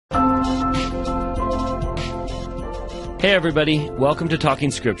Hey everybody, welcome to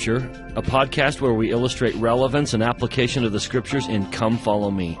Talking Scripture, a podcast where we illustrate relevance and application of the Scriptures in Come Follow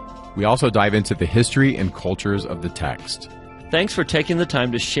Me. We also dive into the history and cultures of the text. Thanks for taking the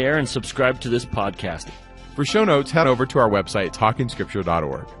time to share and subscribe to this podcast. For show notes, head over to our website,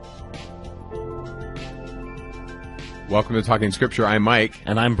 talkingscripture.org. Welcome to Talking Scripture. I'm Mike.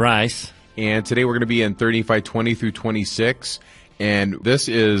 And I'm Bryce. And today we're going to be in 35:20 through 26. And this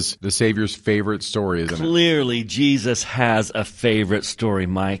is the Savior's favorite story, isn't it? Clearly, Jesus has a favorite story,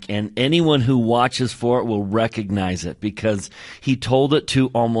 Mike, and anyone who watches for it will recognize it because he told it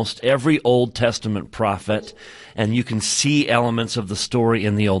to almost every Old Testament prophet, and you can see elements of the story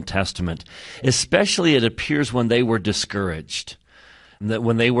in the Old Testament. Especially it appears when they were discouraged. That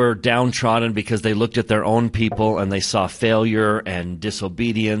when they were downtrodden because they looked at their own people and they saw failure and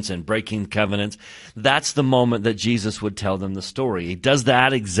disobedience and breaking covenants, that's the moment that Jesus would tell them the story. He does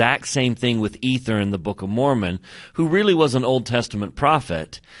that exact same thing with Ether in the Book of Mormon, who really was an Old Testament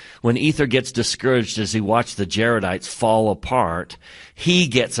prophet. When Ether gets discouraged as he watched the Jaredites fall apart, he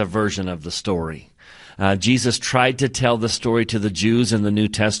gets a version of the story. Jesus tried to tell the story to the Jews in the New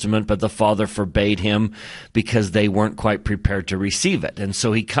Testament, but the Father forbade him because they weren't quite prepared to receive it. And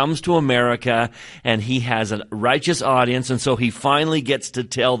so he comes to America, and he has a righteous audience, and so he finally gets to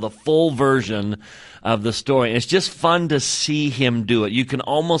tell the full version of the story. And it's just fun to see him do it. You can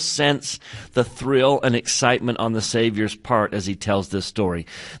almost sense the thrill and excitement on the Savior's part as he tells this story.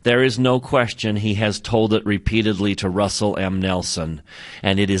 There is no question he has told it repeatedly to Russell M. Nelson,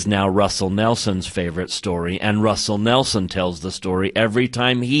 and it is now Russell Nelson's favorite story, and Russell Nelson tells the story every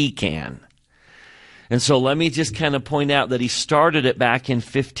time he can. And so let me just kind of point out that he started it back in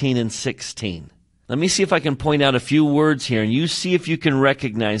 15 and 16. Let me see if I can point out a few words here, and you see if you can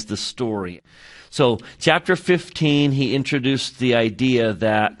recognize the story. So, chapter 15, he introduced the idea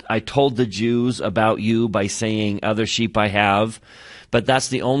that I told the Jews about you by saying, other sheep I have, but that's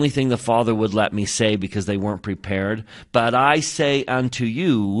the only thing the Father would let me say because they weren't prepared. But I say unto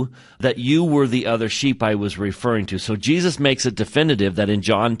you that you were the other sheep I was referring to. So Jesus makes it definitive that in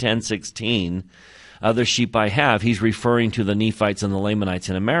John 10:16, other sheep I have, he's referring to the Nephites and the Lamanites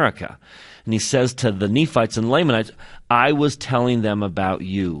in America. And he says to the Nephites and Lamanites, I was telling them about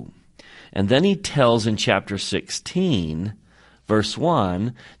you. And then he tells in chapter 16, verse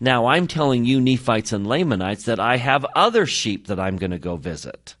 1, now I'm telling you Nephites and Lamanites that I have other sheep that I'm going to go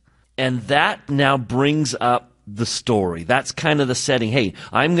visit. And that now brings up the story. That's kind of the setting. Hey,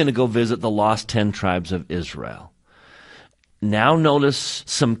 I'm going to go visit the lost 10 tribes of Israel. Now notice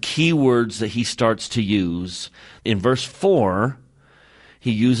some key words that he starts to use. In verse 4,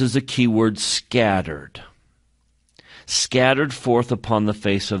 he uses the key word scattered. Scattered forth upon the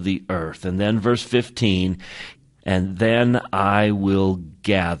face of the earth. And then verse 15, and then I will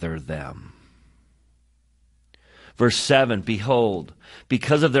gather them. Verse 7, behold,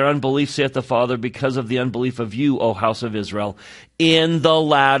 because of their unbelief, saith the Father, because of the unbelief of you, O house of Israel, in the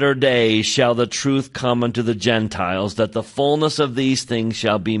latter days shall the truth come unto the Gentiles, that the fullness of these things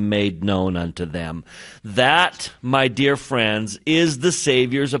shall be made known unto them. That, my dear friends, is the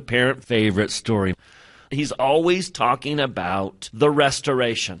Savior's apparent favorite story. He's always talking about the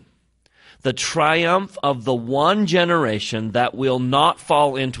restoration, the triumph of the one generation that will not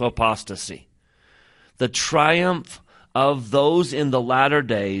fall into apostasy, the triumph of those in the latter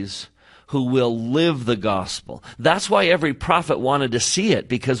days who will live the gospel. That's why every prophet wanted to see it,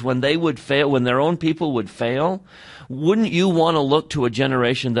 because when they would fail, when their own people would fail, wouldn't you want to look to a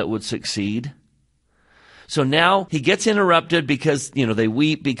generation that would succeed? So now he gets interrupted because, they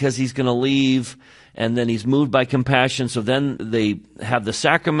weep because he's going to leave. And then he's moved by compassion. So then they have the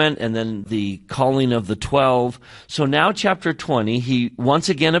sacrament and then the calling of the 12. So now chapter 20, he once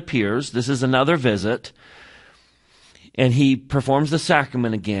again appears. This is another visit. And he performs the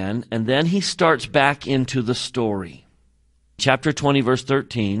sacrament again. And then he starts back into the story. Chapter 20, verse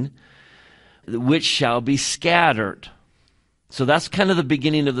 13, which shall be scattered. So that's kind of the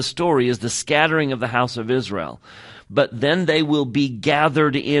beginning of the story, is the scattering of the house of Israel. But then they will be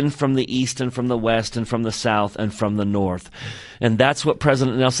gathered in from the east and from the west and from the south and from the north. And that's what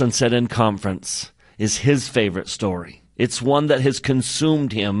President Nelson said in conference is his favorite story. It's one that has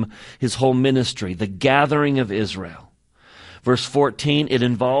consumed him, his whole ministry, the gathering of Israel. Verse 14, it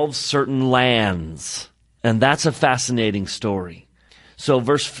involves certain lands. And that's a fascinating story. So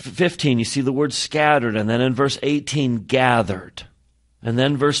verse 15, you see the word scattered. And then in verse 18, gathered. And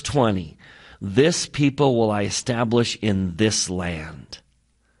then verse 20, this people will I establish in this land.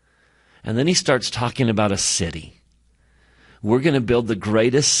 And then he starts talking about a city. We're going to build the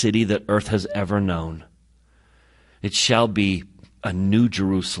greatest city that earth has ever known. It shall be a new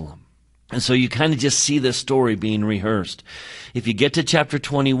Jerusalem. And so you kind of just see this story being rehearsed. If you get to chapter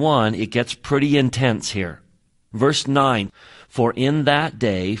 21, it gets pretty intense here. Verse 9, for in that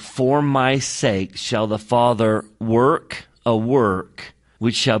day, for my sake, shall the Father work a work,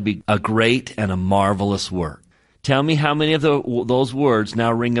 which shall be a great and a marvelous work. Tell me how many of those words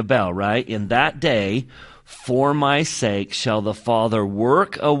now ring a bell, right? In that day, for my sake, shall the Father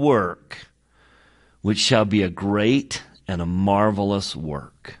work a work, which shall be a great and a marvelous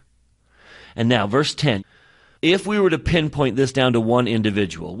work. And now, verse 10. If we were to pinpoint this down to one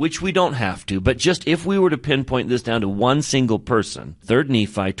individual, which we don't have to, but just if we were to pinpoint this down to one single person, 3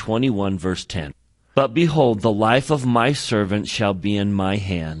 Nephi 21, verse 10. But behold, the life of my servant shall be in my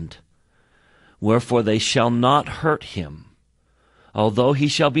hand. Wherefore they shall not hurt him, although he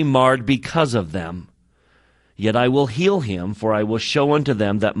shall be marred because of them. Yet I will heal him, for I will show unto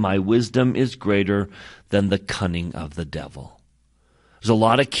them that my wisdom is greater than the cunning of the devil. There's a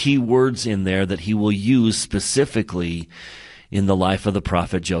lot of key words in there that he will use specifically in the life of the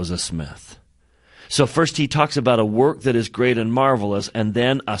prophet Joseph Smith. So first he talks about a work that is great and marvelous, and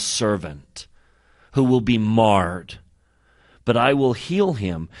then a servant who will be marred. But I will heal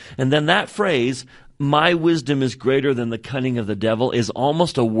him. And then that phrase, my wisdom is greater than the cunning of the devil, is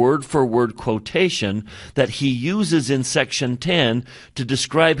almost a word-for-word quotation that he uses in section 10 to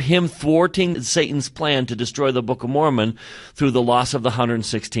describe him thwarting Satan's plan to destroy the Book of Mormon through the loss of the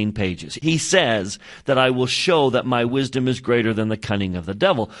 116 pages. He says that I will show that my wisdom is greater than the cunning of the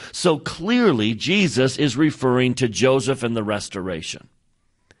devil. So clearly Jesus is referring to Joseph and the restoration.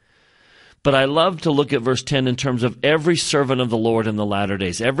 But I love to look at verse 10 in terms of every servant of the Lord in the latter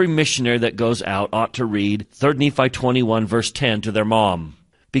days. Every missionary that goes out ought to read 3 Nephi 21, verse 10 to their mom.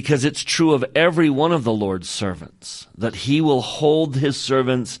 Because it's true of every one of the Lord's servants, that he will hold his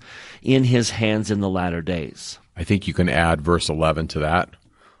servants in his hands in the latter days. I think you can add verse 11 to that.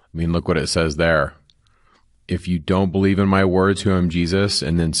 I mean, look what it says there. If you don't believe in my words, who am Jesus,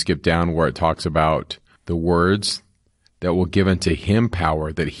 and then skip down where it talks about the words that will give unto him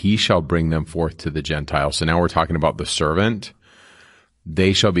power, that he shall bring them forth to the Gentiles. So now we're talking about the servant.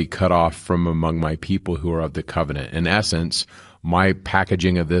 They shall be cut off from among my people who are of the covenant. In essence, my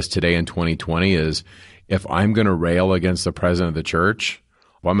packaging of this today in 2020 is, if I'm going to rail against the president of the church,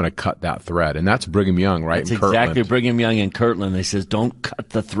 well, I'm going to cut that thread. And that's Brigham Young, right? That's exactly Brigham Young in Kirtland. They says, don't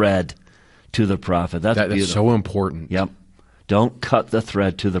cut the thread to the prophet. That's so important. Yep. Don't cut the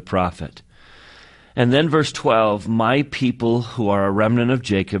thread to the prophet. And then verse 12, my people who are a remnant of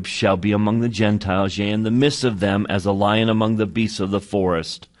Jacob shall be among the Gentiles, yea, in the midst of them as a lion among the beasts of the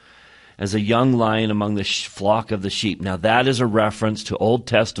forest, as a young lion among the flock of the sheep. Now that is a reference to Old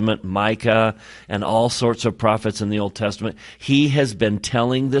Testament, Micah, and all sorts of prophets in the Old Testament. He has been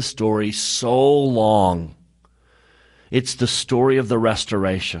telling this story so long. It's the story of the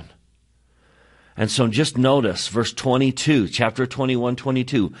restoration. And so just notice verse 22, chapter 21,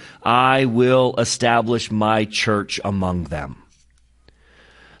 22. I will establish my church among them.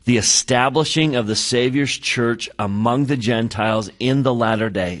 The establishing of the Savior's church among the Gentiles in the latter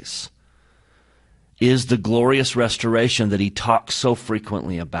days is the glorious restoration that he talks so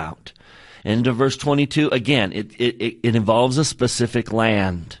frequently about. And to verse 22, again, it involves a specific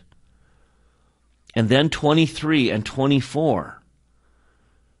land. And then 23 and 24.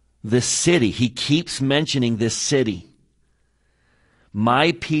 This city, he keeps mentioning this city.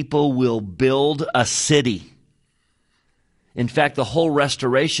 My people will build a city. In fact, the whole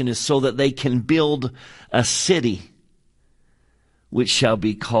restoration is so that they can build a city, which shall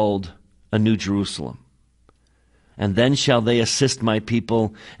be called a New Jerusalem. And then shall they assist my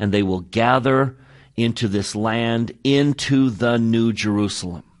people, and they will gather into this land, into the New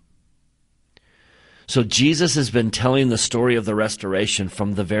Jerusalem. So Jesus has been telling the story of the restoration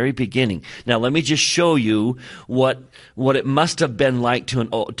from the very beginning. Now let me just show you what it must have been like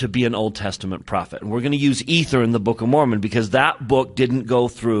to be an Old Testament prophet. And we're going to use Ether in the Book of Mormon because that book didn't go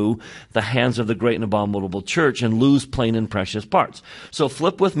through the hands of the great and abominable church and lose plain and precious parts. So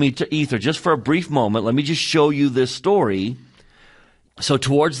flip with me to Ether just for a brief moment. Let me just show you this story. So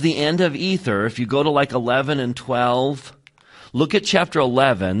towards the end of Ether, if you go to like 11 and 12... look at chapter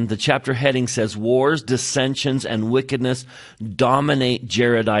 11. The chapter heading says, wars, dissensions, and wickedness dominate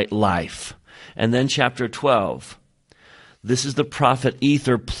Jaredite life. And then chapter 12. This is the prophet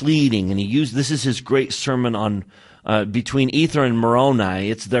Ether pleading, and this is his great sermon on, between Ether and Moroni.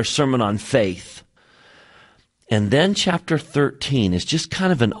 It's their sermon on faith. And then chapter 13 is just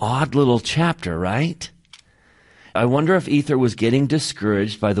kind of an odd little chapter, right? I wonder if Ether was getting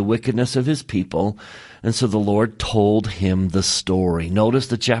discouraged by the wickedness of his people, and so the Lord told him the story. Notice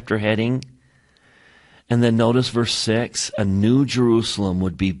the chapter heading. And then notice verse 6, a new Jerusalem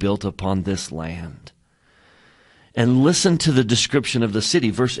would be built upon this land. And listen to the description of the city.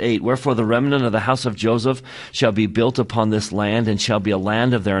 Verse 8, wherefore the remnant of the house of Joseph shall be built upon this land, and shall be a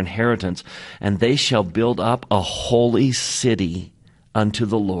land of their inheritance. And they shall build up a holy city unto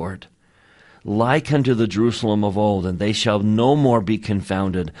the Lord, like unto the Jerusalem of old, and they shall no more be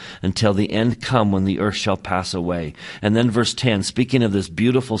confounded until the end come, when the earth shall pass away. And then verse 10, speaking of this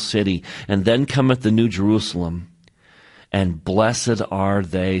beautiful city, and then cometh the new Jerusalem, and blessed are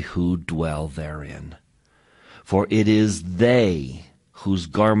they who dwell therein. For it is they whose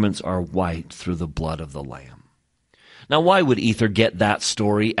garments are white through the blood of the Lamb. Now, why would Ether get that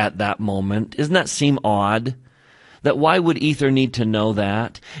story at that moment? Doesn't that seem odd? That why would Ether need to know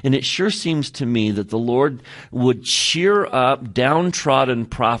that? And it sure seems to me that the Lord would cheer up downtrodden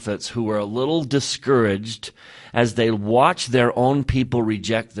prophets who are a little discouraged as they watch their own people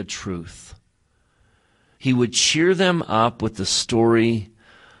reject the truth. He would cheer them up with the story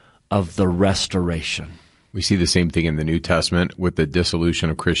of the restoration. We see the same thing in the New Testament with the dissolution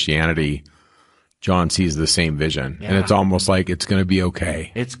of Christianity. John sees the same vision, and it's almost like it's going to be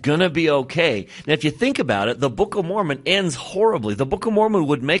okay. It's going to be okay. Now, if you think about it, the Book of Mormon ends horribly. The Book of Mormon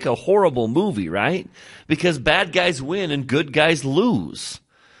would make a horrible movie, right? Because bad guys win and good guys lose.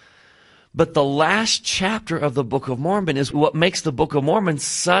 But the last chapter of the Book of Mormon is what makes the Book of Mormon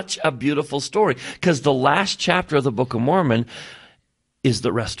such a beautiful story. Because the last chapter of the Book of Mormon is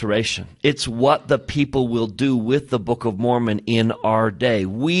the restoration. It's what the people will do with the Book of Mormon in our day.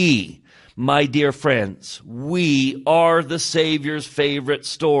 We, my dear friends, we are the Savior's favorite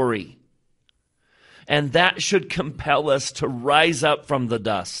story. And that should compel us to rise up from the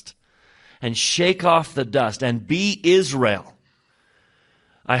dust and shake off the dust and be Israel.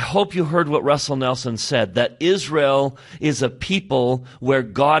 I hope you heard what Russell Nelson said, that Israel is a people where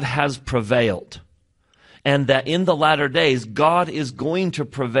God has prevailed. And that in the latter days, God is going to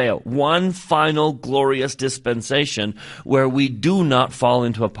prevail. One final glorious dispensation where we do not fall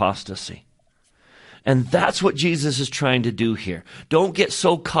into apostasy. And that's what Jesus is trying to do here. Don't get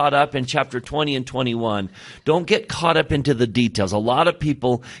so caught up in chapter 20 and 21. Don't get caught up into the details. A lot of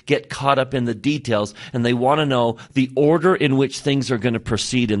people get caught up in the details, and they want to know the order in which things are going to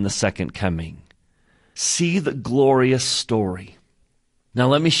proceed in the second coming. See the glorious story. Now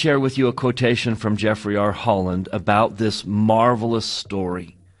let me share with you a quotation from Jeffrey R. Holland about this marvelous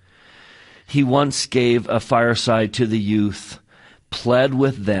story. He once gave a fireside to the youth, pled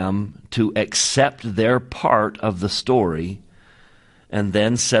with them to accept their part of the story, and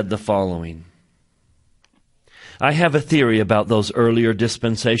then said the following. I have a theory about those earlier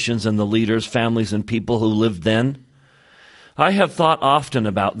dispensations and the leaders, families, and people who lived then. I have thought often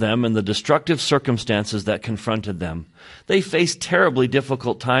about them and the destructive circumstances that confronted them. They faced terribly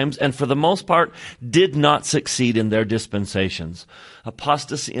difficult times and for the most part did not succeed in their dispensations.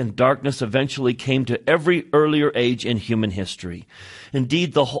 Apostasy and darkness eventually came to every earlier age in human history.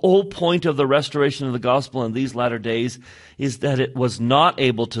 Indeed, the whole point of the restoration of the gospel in these latter days is that it was not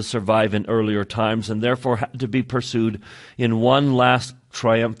able to survive in earlier times and therefore had to be pursued in one last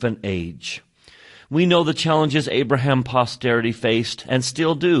triumphant age. We know the challenges Abraham posterity faced and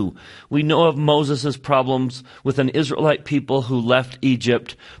still do. We know of Moses' problems with an Israelite people who left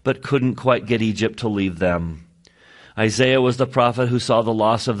Egypt but couldn't quite get Egypt to leave them. Isaiah was the prophet who saw the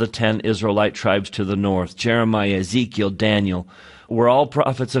loss of the 10 Israelite tribes to the north. Jeremiah, Ezekiel, Daniel were all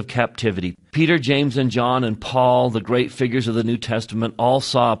prophets of captivity. Peter, James, and John, and Paul, the great figures of the New Testament, all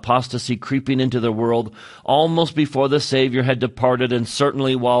saw apostasy creeping into the world almost before the Savior had departed, and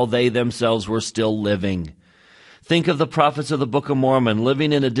certainly while they themselves were still living. Think of the prophets of the Book of Mormon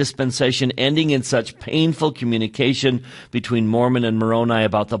living in a dispensation ending in such painful communication between Mormon and Moroni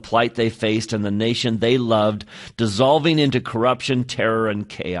about the plight they faced and the nation they loved, dissolving into corruption, terror, and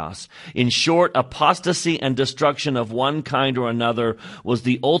chaos. In short, apostasy and destruction of one kind or another was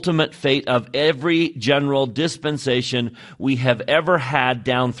the ultimate fate of every general dispensation we have ever had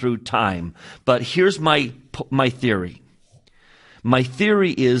down through time. But here's my theory. My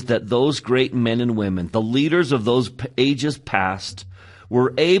theory is that those great men and women, the leaders of those ages past,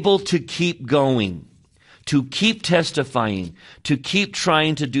 were able to keep going, to keep testifying, to keep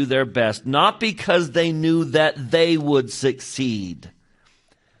trying to do their best, not because they knew that they would succeed,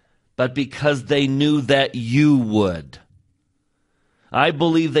 but because they knew that you would. I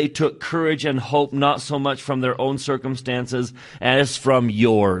believe they took courage and hope not so much from their own circumstances as from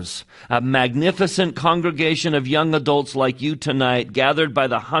yours. A magnificent congregation of young adults like you tonight, gathered by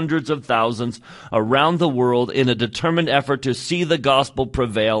the hundreds of thousands around the world in a determined effort to see the gospel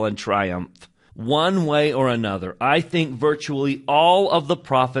prevail and triumph. One way or another, I think virtually all of the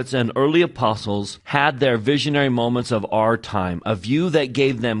prophets and early apostles had their visionary moments of our time, a view that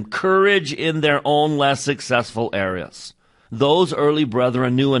gave them courage in their own less successful areas. Those early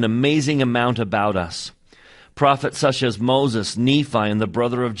brethren knew an amazing amount about us. Prophets such as Moses, Nephi, and the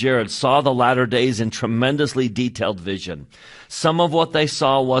brother of Jared saw the latter days in tremendously detailed vision. Some of what they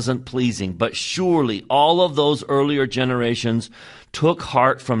saw wasn't pleasing, but surely all of those earlier generations took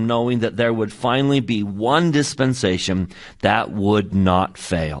heart from knowing that there would finally be one dispensation that would not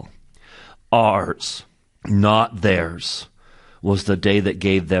fail. Ours, not theirs, was the day that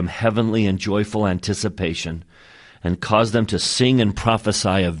gave them heavenly and joyful anticipation and caused them to sing and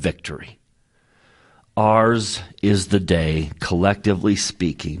prophesy of victory. Ours is the day, collectively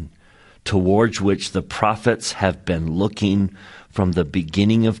speaking, towards which the prophets have been looking from the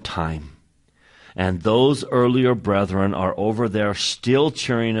beginning of time. And those earlier brethren are over there still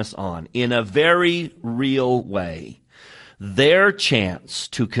cheering us on in a very real way. Their chance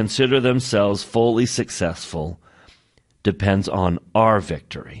to consider themselves fully successful depends on our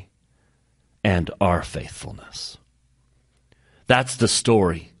victory and our faithfulness. That's the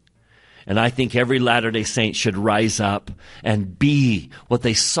story. And I think every Latter-day Saint should rise up and be what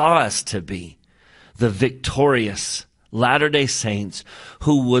they saw us to be, the victorious Latter-day Saints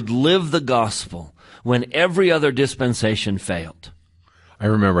who would live the gospel when every other dispensation failed. I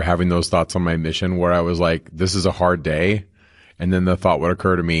remember having those thoughts on my mission where I was like, this is a hard day. And then the thought would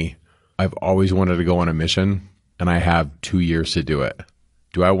occur to me, I've always wanted to go on a mission and I have 2 years to do it.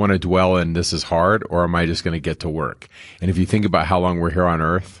 Do I want to dwell in this is hard, or am I just going to get to work? And if you think about how long we're here on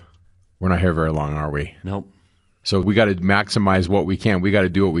earth, we're not here very long, are we? Nope. So we got to maximize what we can. We got to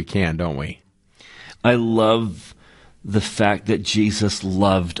do what we can, don't we? I love the fact that Jesus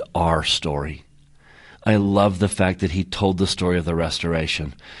loved our story. I love the fact that he told the story of the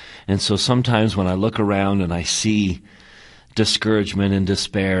restoration. And so sometimes when I look around and I see discouragement and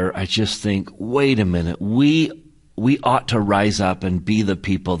despair, I just think, wait a minute, we ought to rise up and be the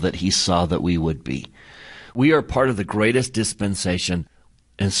people that he saw that we would be. We are part of the greatest dispensation,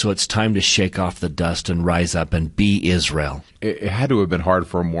 and so it's time to shake off the dust and rise up and be Israel. It had to have been hard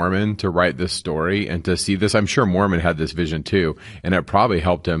for a Mormon to write this story and to see this. I'm sure Mormon had this vision too, and it probably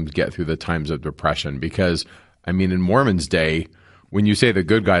helped him get through the times of depression because, I mean, in Mormon's day, when you say the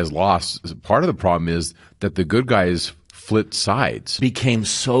good guys lost, part of the problem is that the good guys flipped sides. Became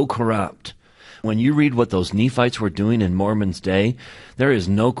so corrupt. When you read what those Nephites were doing in Mormon's day, there is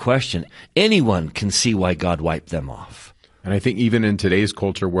no question. Anyone can see why God wiped them off. And I think even in today's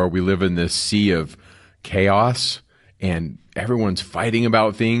culture where we live in this sea of chaos and everyone's fighting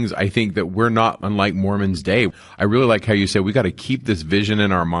about things, I think that we're not unlike Mormon's day. I really like how you say we got to keep this vision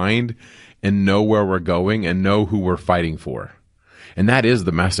in our mind and know where we're going and know who we're fighting for. And that is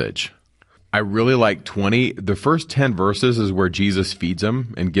the message. I really like 20. The first 10 verses is where Jesus feeds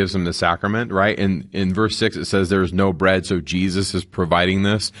them and gives them the sacrament, right? And in verse 6, it says there's no bread, so Jesus is providing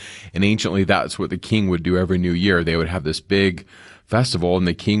this. And anciently, that's what the king would do every new year. They would have this big festival, and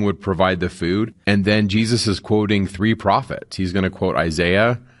the king would provide the food. And then Jesus is quoting 3 prophets. He's going to quote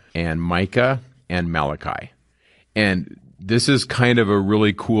Isaiah and Micah and Malachi. And this is kind of a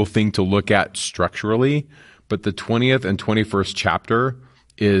really cool thing to look at structurally, but the 20th and 21st chapter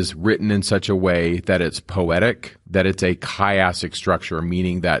is written in such a way that it's poetic, that it's a chiastic structure,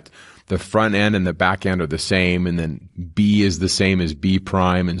 meaning that the front end and the back end are the same, and then B is the same as B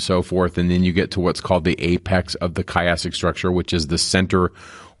prime and so forth. And then you get to what's called the apex of the chiastic structure, which is the center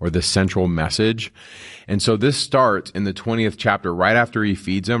or the central message. And so this starts in the 20th chapter, right after he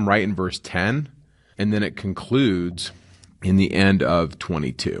feeds them, right in verse 10, and then it concludes in the end of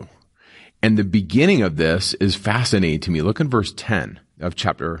 22. And the beginning of this is fascinating to me. Look in verse 10 of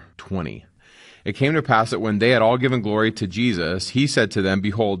chapter 20. It came to pass that when they had all given glory to Jesus, he said to them,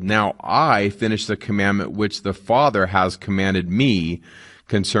 behold, now I finish the commandment which the Father has commanded me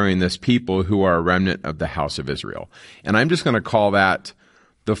concerning this people who are a remnant of the house of Israel. And I'm just going to call that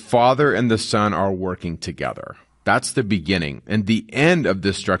the Father and the Son are working together. That's the beginning. And the end of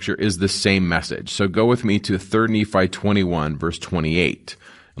this structure is the same message. So go with me to 3 Nephi 21, verse 28,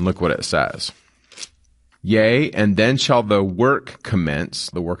 and look what it says. Yea, and then shall the work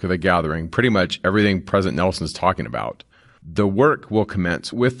commence, the work of the gathering, pretty much everything President Nelson's talking about. The work will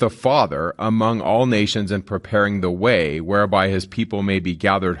commence with the Father among all nations and preparing the way whereby his people may be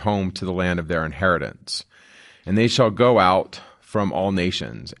gathered home to the land of their inheritance. And they shall go out from all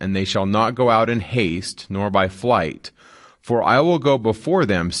nations, and they shall not go out in haste, nor by flight. For I will go before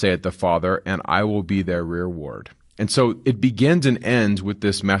them, saith the Father, and I will be their reward. And so it begins and ends with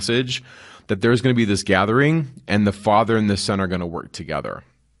this message that there's going to be this gathering, and the Father and the Son are going to work together.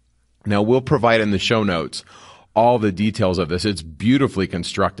 Now, we'll provide in the show notes all the details of this. It's beautifully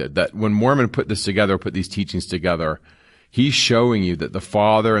constructed, that when Mormon put these teachings together, he's showing you that the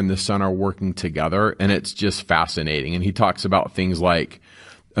Father and the Son are working together, and it's just fascinating. And he talks about things like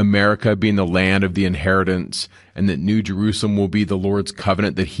America being the land of the inheritance, and that New Jerusalem will be the Lord's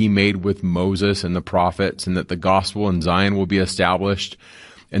covenant that he made with Moses and the prophets, and that the gospel in Zion will be established.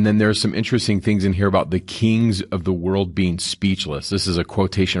 And then there's some interesting things in here about the kings of the world being speechless. This is a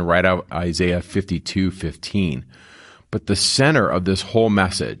quotation right out of Isaiah 52:15. But the center of this whole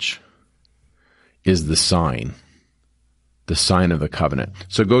message is the sign of the covenant.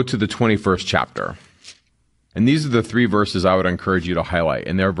 So go to the 21st chapter. And these are the 3 verses I would encourage you to highlight.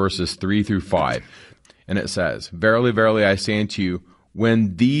 And they're verses 3 through 5. And it says, "Verily, verily, I say unto you,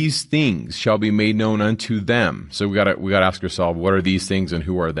 when these things shall be made known unto them." So we gotta ask ourselves, what are these things and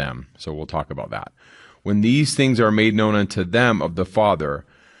who are them? So we'll talk about that. "When these things are made known unto them of the Father,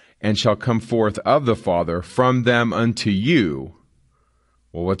 and shall come forth of the Father from them unto you."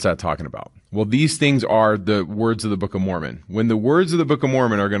 Well, what's that talking about? Well, these things are the words of the Book of Mormon. When the words of the Book of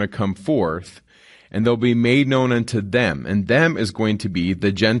Mormon are going to come forth, and they'll be made known unto them. And them is going to be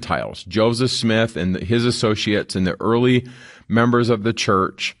the Gentiles, Joseph Smith and his associates and the early members of the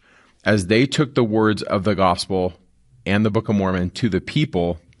church, as they took the words of the gospel and the Book of Mormon to the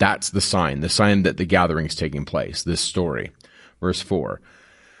people. That's the sign that the gathering is taking place, this story. Verse 4,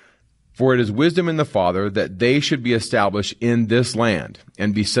 "For it is wisdom in the Father that they should be established in this land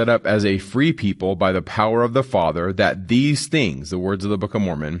and be set up as a free people by the power of the Father, that these things," the words of the Book of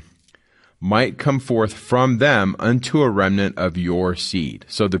Mormon, "might come forth from them unto a remnant of your seed."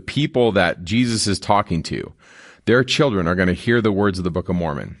 So the people that Jesus is talking to, their children are going to hear the words of the Book of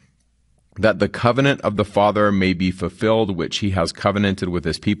Mormon, "that the covenant of the Father may be fulfilled, which he has covenanted with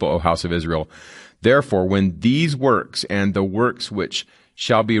his people, O house of Israel. Therefore, when these works and the works which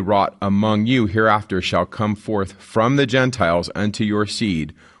shall be wrought among you hereafter shall come forth from the Gentiles unto your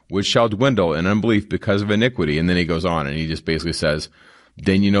seed, which shall dwindle in unbelief because of iniquity." And then he goes on and he just basically says,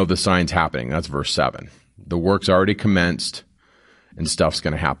 then you know the sign's happening. That's verse 7. The work's already commenced and stuff's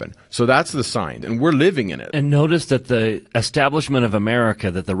going to happen. So that's the sign, and we're living in it. And notice that the establishment of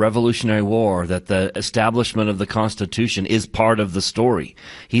America, that the Revolutionary War, that the establishment of the Constitution is part of the story.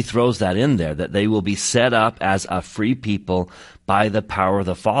 He throws that in there, that they will be set up as a free people by the power of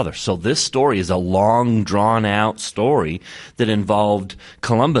the Father. So this story is a long, drawn-out story that involved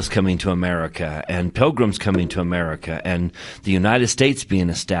Columbus coming to America and Pilgrims coming to America and the United States being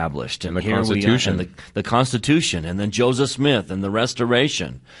established. And the Constitution. And the Constitution, and then Joseph Smith and the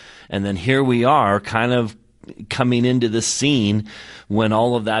Restoration. And then here we are kind of coming into the scene when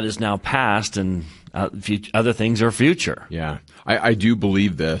all of that is now past and other things are future. Yeah. I do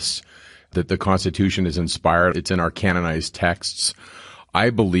believe this, that the Constitution is inspired. It's in our canonized texts. I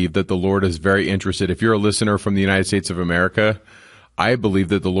believe that the Lord is very interested. If you're a listener from the United States of America, I believe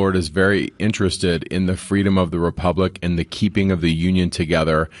that the Lord is very interested in the freedom of the Republic and the keeping of the Union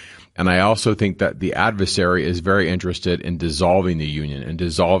together. And I also think that the adversary is very interested in dissolving the Union and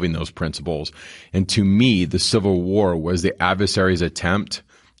dissolving those principles. And to me, the Civil War was the adversary's attempt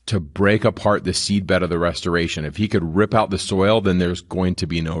to break apart the seedbed of the restoration. If he could rip out the soil, then there's going to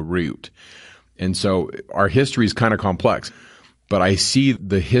be no root. And so our history is kind of complex, but I see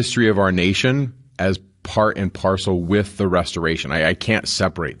the history of our nation as part and parcel with the restoration. I can't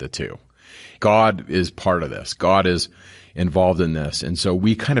separate the two. God is part of this. God is involved in this. And so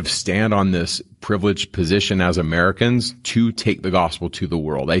we kind of stand on this privileged position as Americans to take the gospel to the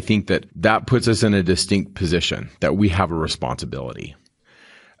world. I think that puts us in a distinct position, that we have a responsibility.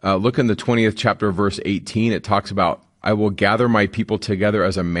 Look in the 20th chapter, verse 18. It talks about, "I will gather my people together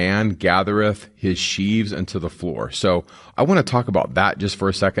as a man gathereth his sheaves unto the floor." So I want to talk about that just for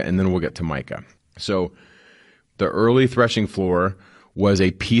a second, and then we'll get to Micah. So the early threshing floor was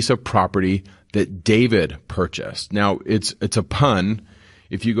a piece of property that David purchased. Now, it's a pun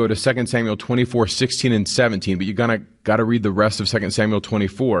if you go to 2 Samuel 24, 16 and 17, but you got to read the rest of 2 Samuel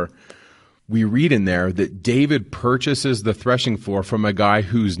 24. We read in there that David purchases the threshing floor from a guy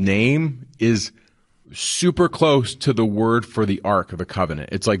whose name is super close to the word for the Ark of the Covenant.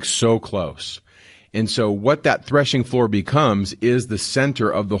 It's like so close. And so what that threshing floor becomes is the center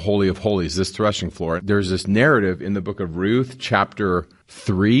of the Holy of Holies, this threshing floor. There's this narrative in the book of Ruth, chapter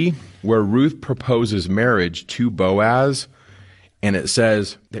 3, where Ruth proposes marriage to Boaz, and it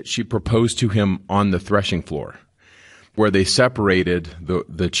says that she proposed to him on the threshing floor, where they separated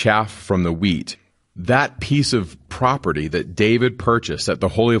the chaff from the wheat. That piece of property that David purchased, that the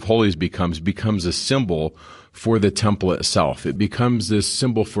Holy of Holies becomes a symbol for the temple itself. It becomes this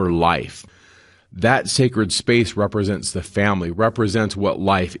symbol for life. That sacred space represents the family, represents what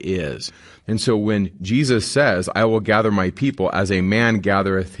life is. And so when Jesus says, I will gather my people as a man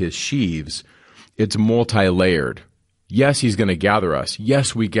gathereth his sheaves, it's multi-layered. Yes, he's going to gather us.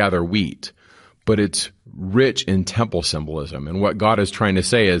 Yes, we gather wheat, but it's rich in temple symbolism. And what God is trying to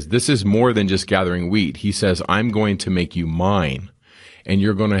say is, this is more than just gathering wheat. He says, I'm going to make you mine, and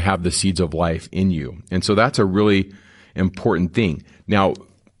you're going to have the seeds of life in you. And so that's a really important thing. Now,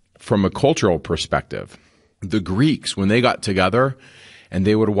 from a cultural perspective, the Greeks, when they got together and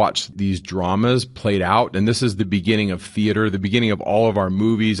they would watch these dramas played out, and this is the beginning of theater, the beginning of all of our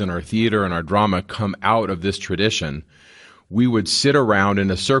movies and our theater and our drama come out of this tradition, we would sit around in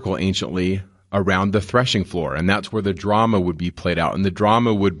a circle anciently around the threshing floor, and that's where the drama would be played out. And the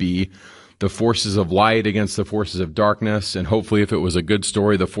drama would be the forces of light against the forces of darkness, and hopefully if it was a good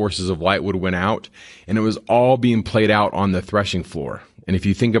story, the forces of light would win out. And it was all being played out on the threshing floor. And if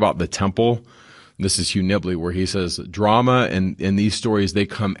you think about the temple, this is Hugh Nibley, where he says drama and these stories, they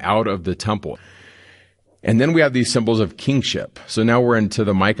come out of the temple. And then we have these symbols of kingship. So now we're into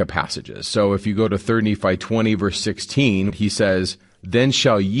the Micah passages. So if you go to 3 Nephi 20, verse 16, he says, Then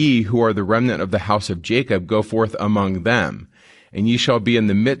shall ye, who are the remnant of the house of Jacob, go forth among them. And ye shall be in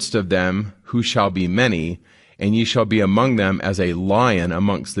the midst of them, who shall be many, and ye shall be among them as a lion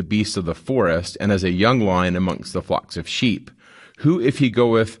amongst the beasts of the forest, and as a young lion amongst the flocks of sheep. Who, if he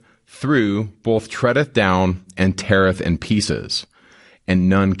goeth through, both treadeth down and teareth in pieces, and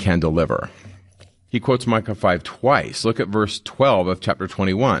none can deliver. He quotes Micah 5 twice. Look at verse 12 of chapter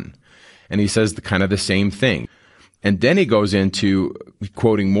 21. And he says kind of the same thing. And then he goes into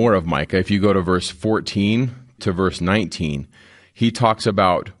quoting more of Micah. If you go to verse 14 to verse 19, he talks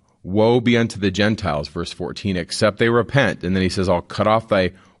about, woe be unto the Gentiles, verse 14, except they repent. And then he says, I'll cut off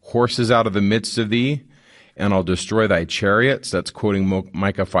thy horses out of the midst of thee, and I'll destroy thy chariots. That's quoting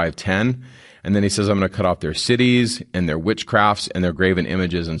Micah 5:10. And then he says, I'm going to cut off their cities and their witchcrafts and their graven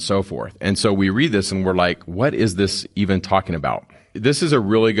images and so forth. And so we read this and we're like, what is this even talking about? This is a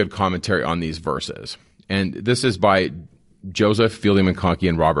really good commentary on these verses. And this is by Joseph Fielding McConkie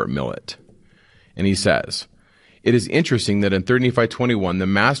and Robert Millett. And he says, it is interesting that in 3 Nephi 21, the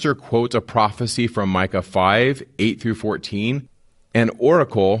master quotes a prophecy from Micah 5, 8 through 14, an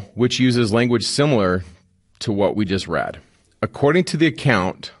oracle which uses language similar to what we just read. According to the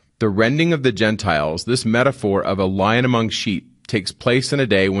account, the rending of the Gentiles, this metaphor of a lion among sheep, takes place in a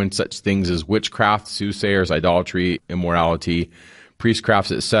day when such things as witchcraft, soothsayers, idolatry, immorality,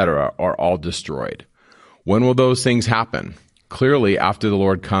 priestcrafts, etc. are all destroyed. When will those things happen? Clearly after the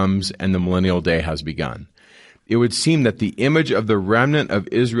Lord comes and the millennial day has begun. It would seem that the image of the remnant of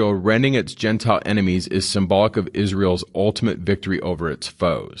Israel rending its Gentile enemies is symbolic of Israel's ultimate victory over its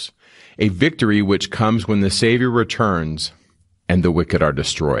foes. A victory which comes when the Savior returns and the wicked are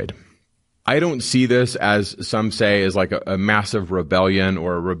destroyed. I don't see this, as some say, as like a massive rebellion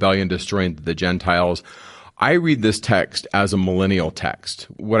or a rebellion destroying the Gentiles. I read this text as a millennial text.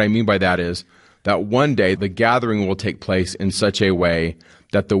 What I mean by that is that one day the gathering will take place in such a way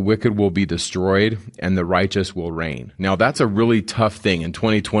that the wicked will be destroyed and the righteous will reign. Now, that's a really tough thing. In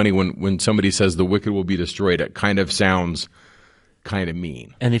 2020, when somebody says the wicked will be destroyed, it kind of sounds kind of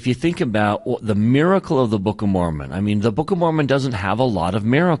mean. And if you think about the miracle of the Book of Mormon, I mean, the Book of Mormon doesn't have a lot of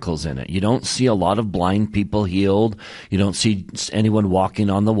miracles in it. You don't see a lot of blind people healed. You don't see anyone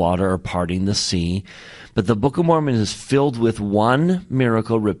walking on the water or parting the sea. But the Book of Mormon is filled with one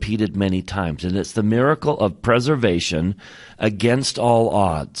miracle repeated many times, and it's the miracle of preservation against all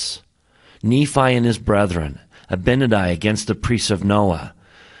odds. Nephi and his brethren, Abinadi against the priests of Noah,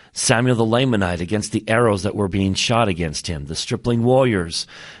 Samuel the Lamanite against the arrows that were being shot against him, the stripling warriors,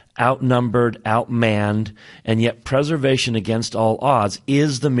 outnumbered, outmanned, and yet preservation against all odds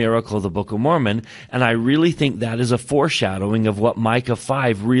is the miracle of the Book of Mormon, and I really think that is a foreshadowing of what Micah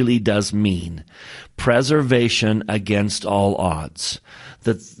 5 really does mean. Preservation against all odds.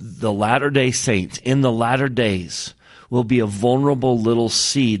 The latter-day saints in the latter days will be a vulnerable little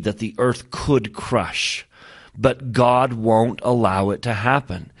seed that the earth could crush. But God won't allow it to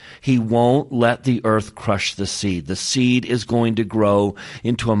happen. He won't let the earth crush the seed. The seed is going to grow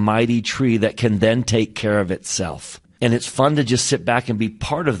into a mighty tree that can then take care of itself. And it's fun to just sit back and be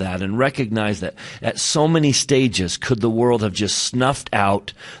part of that and recognize that at so many stages could the world have just snuffed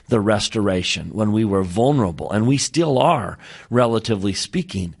out the restoration when we were vulnerable, and we still are, relatively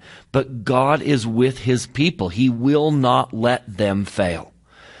speaking. But God is with his people. He will not let them fail.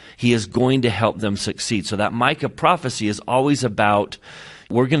 He is going to help them succeed. So that Micah prophecy is always about,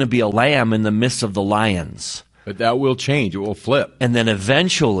 we're going to be a lamb in the midst of the lions. But that will change. It will flip. And then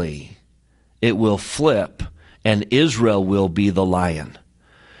eventually it will flip and Israel will be the lion.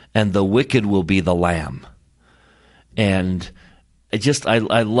 and the wicked will be the lamb. And I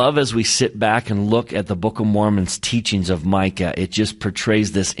love as we sit back and look at the Book of Mormon's teachings of Micah, it just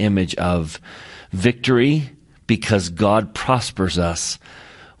portrays this image of victory because God prospers us.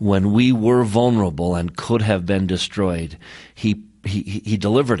 When we were vulnerable and could have been destroyed, He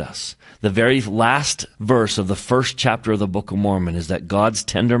delivered us. The very last verse of the first chapter of the Book of Mormon is that God's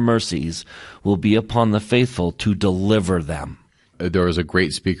tender mercies will be upon the faithful to deliver them. There was a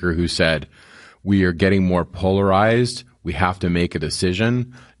great speaker who said, we are getting more polarized. We have to make a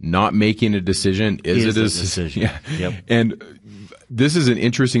decision. Not making a decision is a decision. Yeah. Yep. And this is an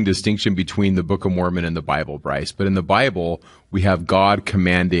interesting distinction between the Book of Mormon and the Bible, Bryce. But in the Bible, we have God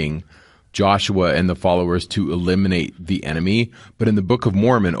commanding Joshua and the followers to eliminate the enemy. But in the Book of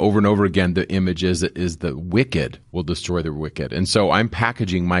Mormon, over and over again, the image is the wicked will destroy the wicked. And so I'm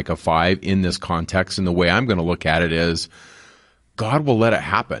packaging Micah 5 in this context, and the way I'm going to look at it is God will let it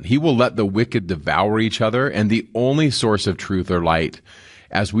happen. He will let the wicked devour each other, and the only source of truth or light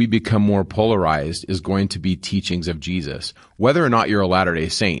as we become more polarized is going to be teachings of Jesus. Whether or not you're a Latter-day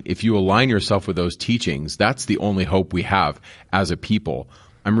Saint, if you align yourself with those teachings, that's the only hope we have as a people.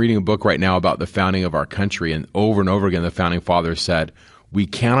 I'm reading a book right now about the founding of our country, and over again, the founding fathers said, we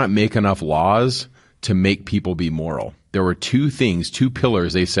cannot make enough laws to make people be moral. There were two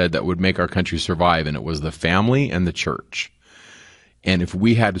pillars they said that would make our country survive, and it was the family and the church. And if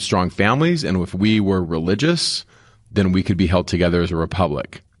we had strong families and if we were religious, then we could be held together as a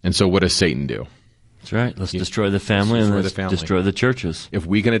republic. And so what does Satan do? That's right. Let's destroy the family and let's destroy the churches. If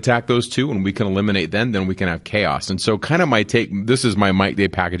we can attack those two and we can eliminate them, then we can have chaos. And so kind of my take, this is my Mike Day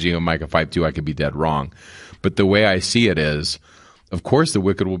packaging of Micah 5:2. I could be dead wrong. But the way I see it is, of course the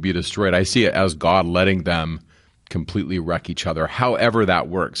wicked will be destroyed. I see it as God letting them completely wreck each other, however that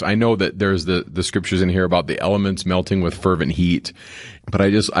works. I know that there's the scriptures in here about the elements melting with fervent heat, but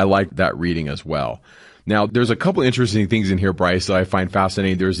I like that reading as well. Now, there's a couple interesting things in here, Bryce, that I find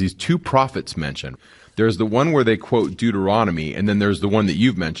fascinating. There's these two prophets mentioned. There's the one where they quote Deuteronomy, and then there's the one that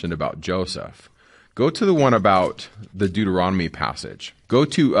you've mentioned about Joseph. Go to the one about the Deuteronomy passage. Go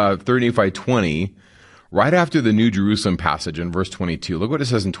to 3 Nephi 20, right after the New Jerusalem passage in verse 22. Look what it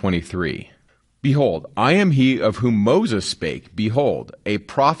says in 23. Behold, I am he of whom Moses spake. Behold, a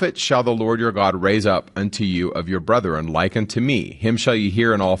prophet shall the Lord your God raise up unto you of your brethren, like unto me. Him shall ye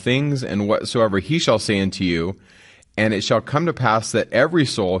hear in all things, and whatsoever he shall say unto you. And it shall come to pass that every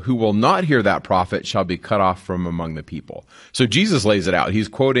soul who will not hear that prophet shall be cut off from among the people. So Jesus lays it out. He's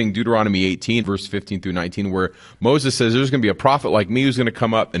quoting Deuteronomy 18, verse 15 through 19, where Moses says, there's going to be a prophet like me who's going to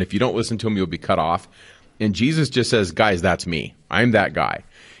come up, and if you don't listen to him, you'll be cut off. And Jesus just says, guys, that's me. I'm that guy.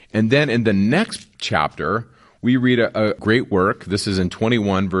 And then in the next chapter, we read a great work. This is in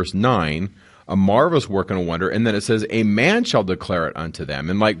 21, verse 9, a marvelous work and a wonder. And then it says, a man shall declare it unto them.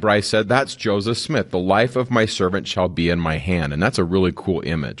 And like Bryce said, that's Joseph Smith. The life of my servant shall be in my hand. And that's a really cool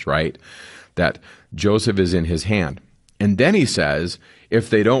image, right? That Joseph is in his hand. And then he says, if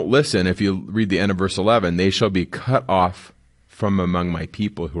they don't listen, if you read the end of verse 11, they shall be cut off from among my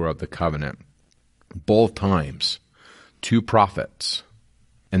people who are of the covenant. Both times, two prophets.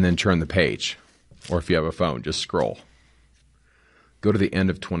 And then turn the page. Or if you have a phone, just scroll. Go to the end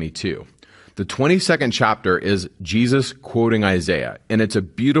of 22. The 22nd chapter is Jesus quoting Isaiah. And it's a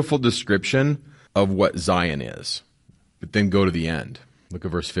beautiful description of what Zion is. But then go to the end. Look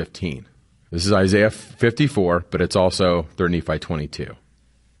at verse 15. This is Isaiah 54, but it's also 3 Nephi 22.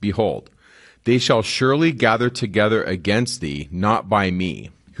 Behold, they shall surely gather together against thee, not by me.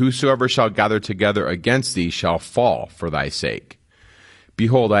 Whosoever shall gather together against thee shall fall for thy sake.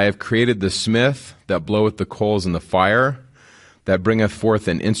 Behold, I have created the smith that bloweth the coals in the fire, that bringeth forth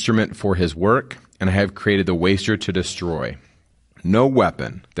an instrument for his work, and I have created the waster to destroy. No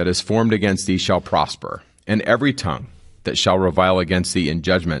weapon that is formed against thee shall prosper, and every tongue that shall revile against thee in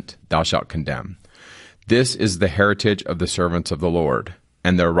judgment thou shalt condemn. This is the heritage of the servants of the Lord,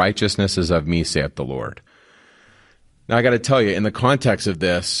 and their righteousness is of me, saith the Lord. Now I got to tell you, in the context of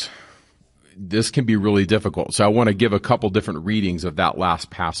this can be really difficult. So I want to give a couple different readings of that last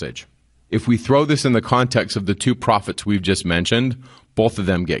passage. If we throw this in the context of the two prophets we've just mentioned, both of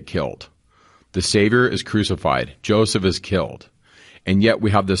them get killed. The Savior is crucified. Joseph is killed. And yet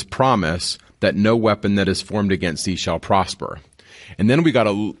we have this promise that no weapon that is formed against thee shall prosper. And then we got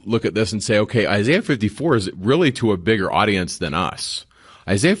to look at this and say, okay, Isaiah 54 is really to a bigger audience than us.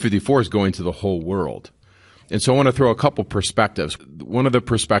 Isaiah 54 is going to the whole world. And so I want to throw a couple perspectives. One of the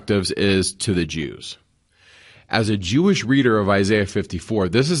perspectives is to the Jews. As a Jewish reader of Isaiah 54,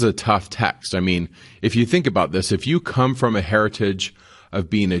 this is a tough text. I mean, if you think about this, if you come from a heritage of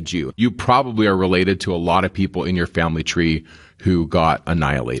being a Jew, you probably are related to a lot of people in your family tree who got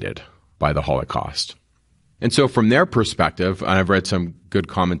annihilated by the Holocaust. And so from their perspective, and I've read some good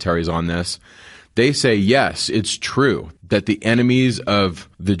commentaries on this, they say, yes, it's true that the enemies of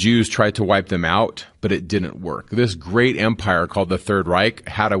the Jews tried to wipe them out, but it didn't work. This great empire called the Third Reich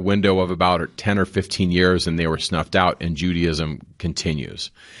had a window of about 10 or 15 years, and they were snuffed out, and Judaism continues.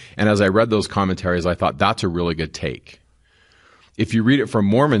 And as I read those commentaries, I thought that's a really good take. If you read it from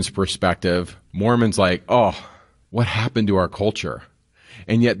Mormon's perspective, Mormon's like, oh, what happened to our culture?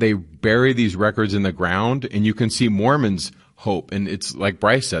 And yet they bury these records in the ground, and you can see Mormon's hope. And it's like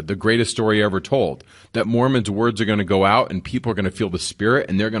Bryce said, the greatest story ever told, that Mormon's words are going to go out and people are going to feel the Spirit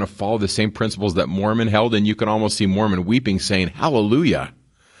and they're going to follow the same principles that Mormon held. And you can almost see Mormon weeping saying, hallelujah.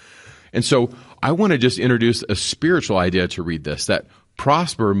 And so I want to just introduce a spiritual idea to read this, that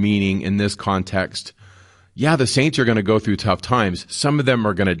prosper meaning in this context, yeah, the saints are going to go through tough times. Some of them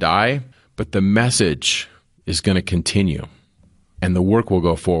are going to die, but the message is going to continue and the work will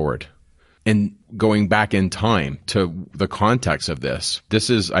go forward. And going back in time to the context of this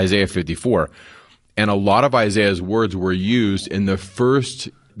is Isaiah 54. And a lot of Isaiah's words were used in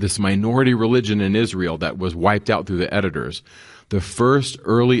this minority religion in Israel that was wiped out through the editors. The first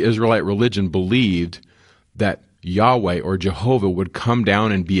early Israelite religion believed that Yahweh or Jehovah would come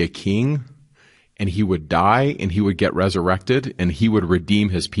down and be a king, and he would die and he would get resurrected and he would redeem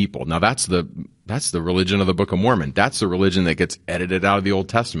his people. Now that's the religion of the Book of Mormon. That's the religion that gets edited out of the Old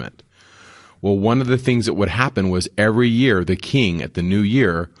Testament. Well, one of the things that would happen was every year the king at the new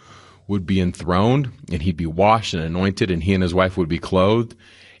year would be enthroned and he'd be washed and anointed and he and his wife would be clothed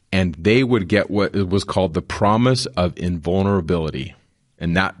and they would get what was called the Promise of Invulnerability.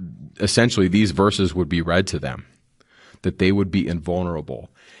 And that essentially these verses would be read to them, that they would be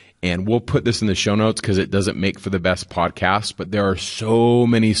invulnerable. And we'll put this in the show notes because it doesn't make for the best podcast, but there are so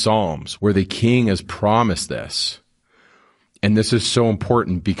many Psalms where the king has promised this. And this is so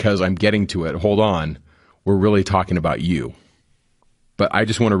important because I'm getting to it. Hold on. We're really talking about you. But I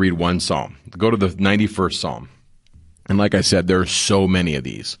just want to read one Psalm. Go to the 91st Psalm. And like I said, there are so many of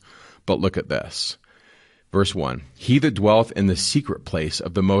these. But look at this. Verse 1. He that dwelleth in the secret place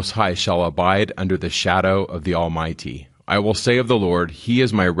of the Most High shall abide under the shadow of the Almighty. I will say of the Lord, He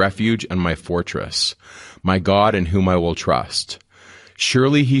is my refuge and my fortress, my God in whom I will trust.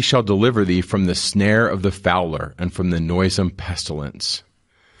 Surely he shall deliver thee from the snare of the fowler and from the noisome pestilence.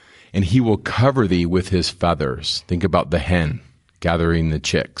 And he will cover thee with his feathers. Think about the hen gathering the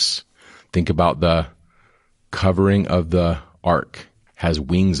chicks. Think about the covering of the ark. Has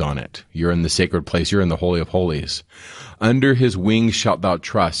wings on it. You're in the sacred place. You're in the Holy of Holies. Under his wings shalt thou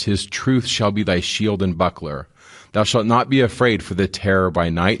trust. His truth shall be thy shield and buckler. Thou shalt not be afraid for the terror by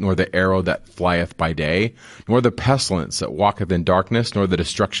night, nor the arrow that flieth by day, nor the pestilence that walketh in darkness, nor the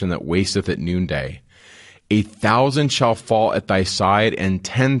destruction that wasteth at noonday. 1,000 shall fall at thy side, and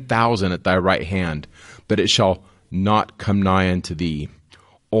 10,000 at thy right hand, but it shall not come nigh unto thee.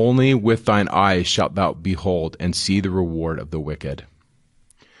 Only with thine eyes shalt thou behold, and see the reward of the wicked.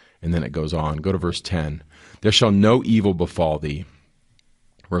 And then it goes on. Go to verse 10. There shall no evil befall thee.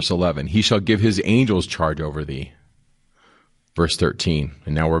 Verse 11. He shall give his angels charge over thee. Verse 13,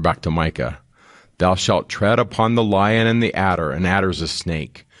 and now we're back to Micah. Thou shalt tread upon the lion and the adder, and adder's a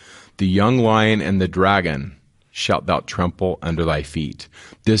snake. The young lion and the dragon shalt thou trample under thy feet.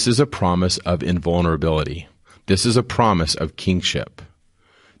 This is a promise of invulnerability. This is a promise of kingship.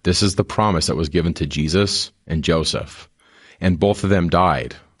 This is the promise that was given to Jesus and Joseph. And both of them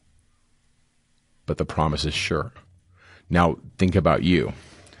died. But the promise is sure. Now think about you.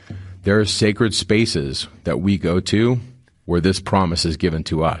 There are sacred spaces that we go to where this promise is given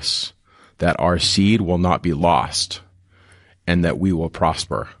to us, that our seed will not be lost and that we will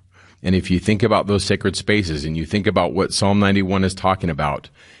prosper. And if you think about those sacred spaces and you think about what Psalm 91 is talking about,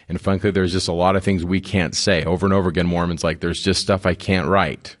 and frankly, there's just a lot of things we can't say. Over and over again, Mormon's like, there's just stuff I can't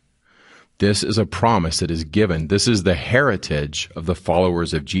write. This is a promise that is given. This is the heritage of the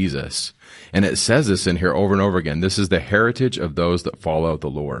followers of Jesus. And it says this in here over and over again. This is the heritage of those that follow the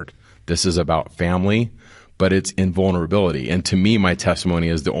Lord. This is about family, but it's invulnerability. And to me, my testimony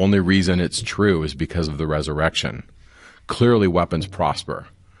is the only reason it's true is because of the resurrection. Clearly, weapons prosper.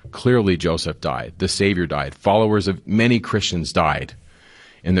 Clearly, Joseph died. The Savior died. Followers of many Christians died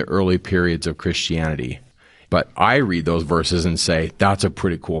in the early periods of Christianity. But I read those verses and say, that's a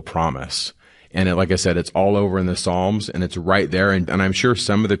pretty cool promise. And like I said, it's all over in the Psalms, and it's right there. And I'm sure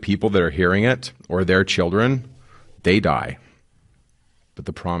some of the people that are hearing it, or their children, they die. But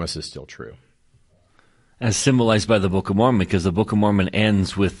the promise is still true. As symbolized by the Book of Mormon, because the Book of Mormon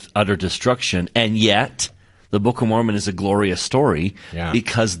ends with utter destruction, and yet The Book of Mormon is a glorious story Yeah.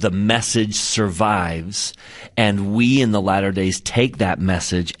 because the message survives, and we in the latter days take that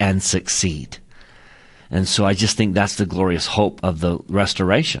message and succeed. And so I just think that's the glorious hope of the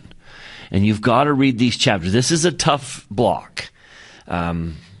restoration. And you've got to read these chapters. This is a tough block.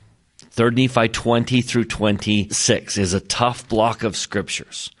 3rd Nephi 20 through 26 is a tough block of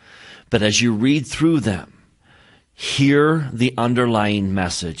scriptures. But as you read through them, hear the underlying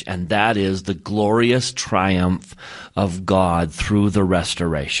message, and that is the glorious triumph of God through the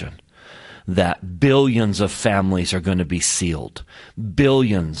restoration. That billions of families are going to be sealed.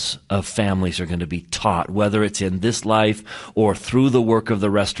 Billions of families are going to be taught, whether it's in this life or through the work of the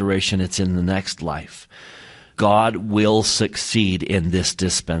restoration, it's in the next life. God will succeed in this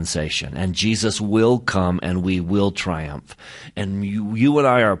dispensation, and Jesus will come and we will triumph. And you and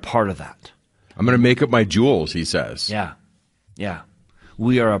I are a part of that. I'm going to make up my jewels, he says. Yeah.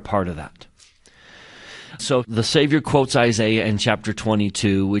 We are a part of that. So the Savior quotes Isaiah in chapter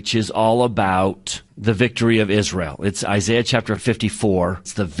 22, which is all about the victory of Israel. It's Isaiah chapter 54.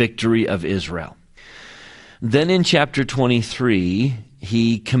 It's the victory of Israel. Then in chapter 23,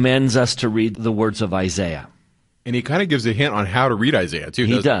 he commends us to read the words of Isaiah. And he kind of gives a hint on how to read Isaiah, too.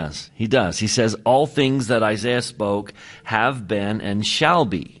 He does. He says, all things that Isaiah spoke have been and shall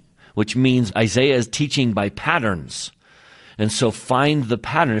be, which means Isaiah is teaching by patterns. And so find the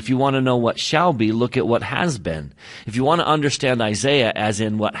pattern. If you want to know what shall be, look at what has been. If you want to understand Isaiah as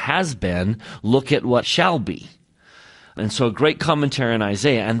in what has been, look at what shall be. And so a great commentary on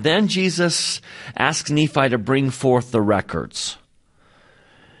Isaiah. And then Jesus asks Nephi to bring forth the records.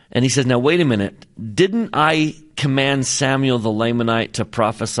 And he says, now wait a minute. Didn't I command Samuel the Lamanite to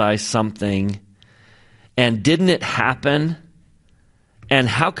prophesy something? And didn't it happen? And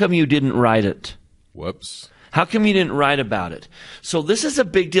how come you didn't write it? Whoops. How come you didn't write about it? So this is a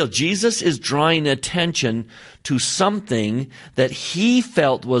big deal. Jesus is drawing attention to something that he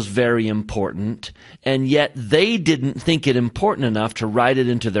felt was very important, and yet they didn't think it important enough to write it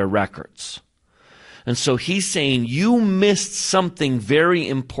into their records. And so he's saying, you missed something very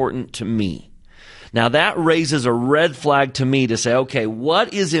important to me. Now that raises a red flag to me to say, okay,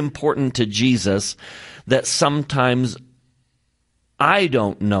 what is important to Jesus that sometimes I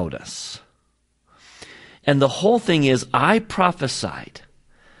don't notice? And the whole thing is, I prophesied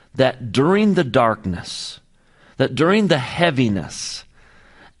that during the darkness, that during the heaviness,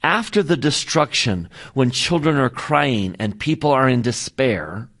 after the destruction, when children are crying and people are in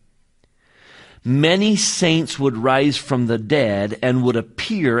despair, many saints would rise from the dead and would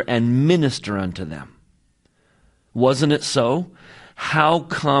appear and minister unto them. Wasn't it so? How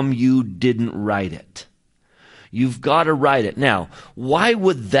come you didn't write it? You've got to write it. Now, why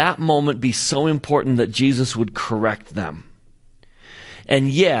would that moment be so important that Jesus would correct them? And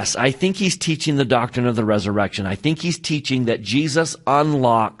yes, I think he's teaching the doctrine of the resurrection. I think he's teaching that Jesus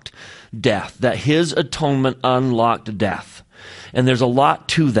unlocked death, that his atonement unlocked death. And there's a lot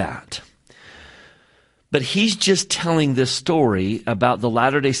to that. But he's just telling this story about the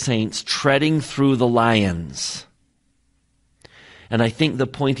Latter-day Saints treading through the lions. And I think the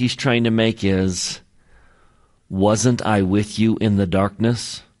point he's trying to make is, wasn't I with you in the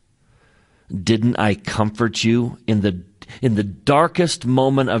darkness? Didn't I comfort you in the darkest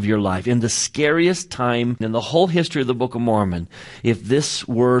moment of your life, in the scariest time in the whole history of the Book of Mormon? If this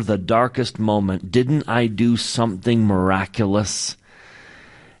were the darkest moment, didn't I do something miraculous?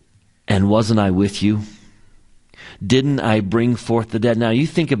 And wasn't I with you? Didn't I bring forth the dead? Now you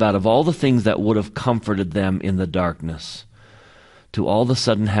think about, of all the things that would have comforted them in the darkness, to all of a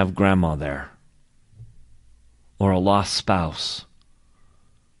sudden have grandma there, or a lost spouse,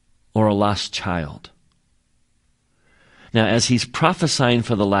 or a lost child. Now, as he's prophesying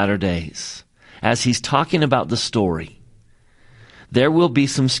for the latter days, as he's talking about the story, there will be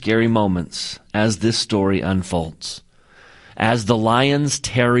some scary moments as this story unfolds. As the lions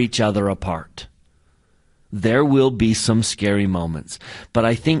tear each other apart, there will be some scary moments. But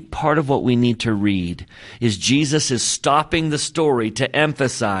I think part of what we need to read is Jesus is stopping the story to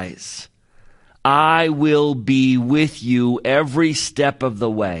emphasize, I will be with you every step of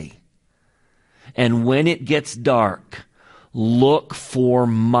the way. And when it gets dark, look for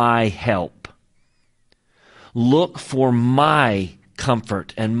my help. Look for my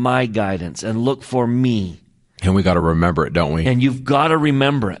comfort and my guidance, and look for me. And we got to remember it, don't we? And you've got to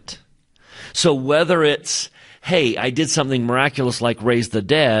remember it. So whether it's, hey, I did something miraculous like raise the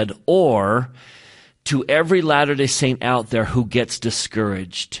dead, or to every Latter-day Saint out there who gets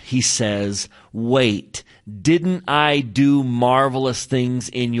discouraged, he says, wait, didn't I do marvelous things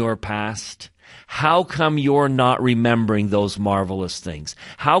in your past? How come you're not remembering those marvelous things?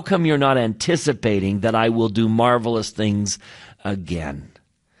 How come you're not anticipating that I will do marvelous things again?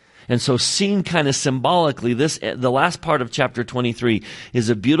 And so seen kind of symbolically, the last part of chapter 23 is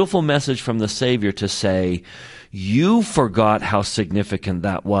a beautiful message from the Savior to say, you forgot how significant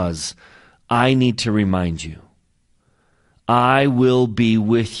that was. I need to remind you. I will be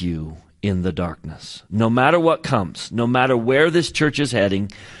with you in the darkness. No matter what comes, no matter where this church is heading,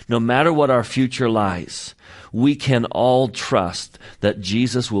 no matter what our future lies, we can all trust that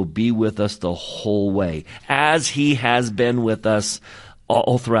Jesus will be with us the whole way, as he has been with us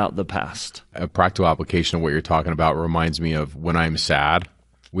all throughout the past. A practical application of what you're talking about reminds me of when I'm sad.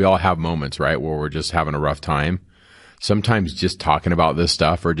 We all have moments, right, where we're just having a rough time. Sometimes just talking about this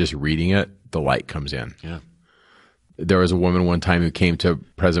stuff or just reading it, the light comes in. Yeah. There was a woman one time who came to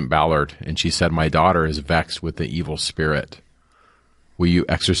President Ballard, and she said, my daughter is vexed with the evil spirit. Will you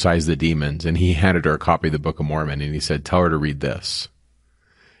exorcise the demons? And he handed her a copy of the Book of Mormon, and he said, tell her to read this.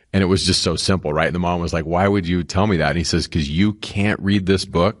 And it was just so simple, right? And the mom was like, why would you tell me that? And he says, because you can't read this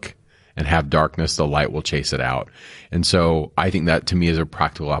book and have darkness, the light will chase it out. And so I think that to me is a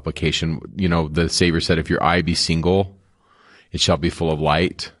practical application. You know, the Savior said, if your eye be single, it shall be full of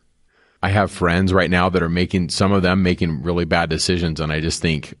light. I have friends right now that are some of them making really bad decisions. And I just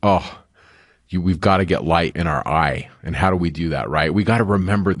think, we've got to get light in our eye. And how do we do that, right? We got to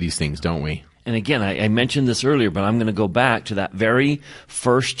remember these things, don't we? And again, I mentioned this earlier, but I'm going to go back to that very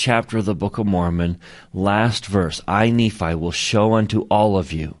first chapter of the Book of Mormon, last verse. I, Nephi, will show unto all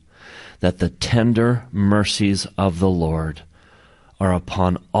of you that the tender mercies of the Lord are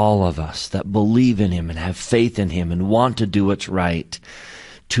upon all of us that believe in him and have faith in him and want to do what's right,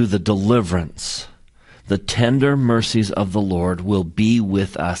 to the deliverance. The tender mercies of the Lord will be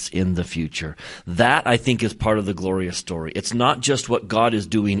with us in the future. That, I think, is part of the glorious story. It's not just what God is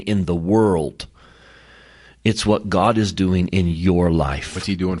doing in the world. It's what God is doing in your life. What's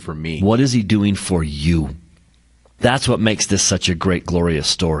he doing for me? What is he doing for you? That's what makes this such a great, glorious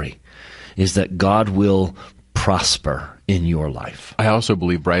story, is that God will prosper in your life. I also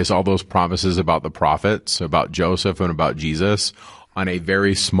believe, Bryce, all those promises about the prophets, about Joseph and about Jesus, on a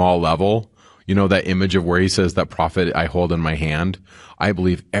very small level, you know, that image of where he says, that prophet I hold in my hand. I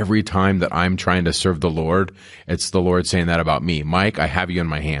believe every time that I'm trying to serve the Lord, it's the Lord saying that about me. Mike, I have you in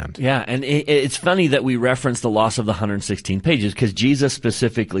my hand. Yeah, and it's funny that we reference the loss of the 116 pages, because Jesus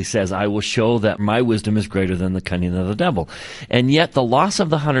specifically says, I will show that my wisdom is greater than the cunning of the devil. And yet the loss of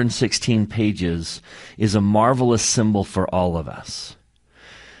the 116 pages is a marvelous symbol for all of us.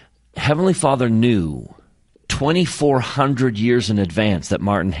 Heavenly Father knew 2,400 years in advance that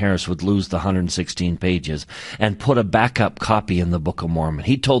Martin Harris would lose the 116 pages and put a backup copy in the Book of Mormon.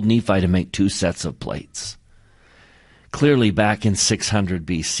 He told Nephi to make 2 sets of plates. Clearly back in 600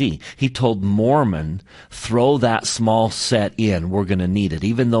 BC, he told Mormon, throw that small set in, we're going to need it,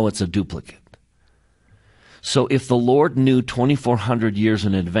 even though it's a duplicate. So if the Lord knew 2,400 years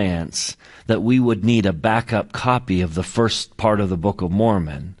in advance that we would need a backup copy of the first part of the Book of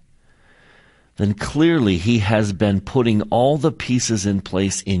Mormon, then clearly he has been putting all the pieces in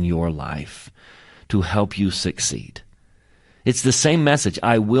place in your life to help you succeed. It's the same message.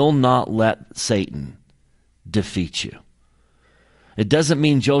 I will not let Satan defeat you. It doesn't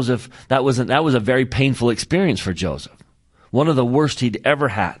mean Joseph, that was a very painful experience for Joseph. One of the worst he'd ever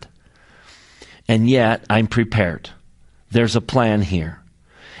had. And yet, I'm prepared. There's a plan here.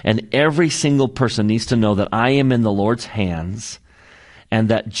 And every single person needs to know that I am in the Lord's hands, and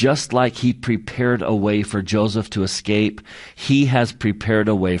that just like he prepared a way for Joseph to escape, he has prepared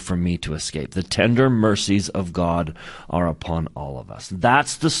a way for me to escape. The tender mercies of God are upon all of us.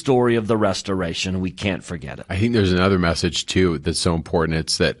 That's the story of the restoration. We can't forget it. I think there's another message, too, that's so important.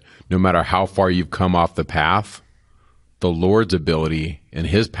 It's that no matter how far you've come off the path, the Lord's ability and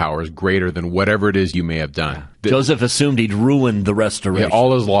his power is greater than whatever it is you may have done. Joseph assumed he'd ruined the restoration. Yeah,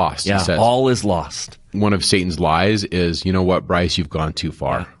 all is lost, he says. All is lost. One of Satan's lies is, you know what, Bryce, you've gone too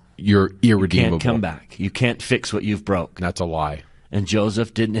far. Yeah. You're irredeemable. You can't come back. You can't fix what you've broke. That's a lie. And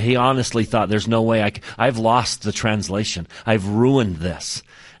Joseph didn't. He honestly thought, there's no way I've lost the translation. I've ruined this.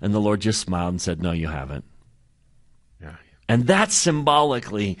 And the Lord just smiled and said, no, you haven't. Yeah. And that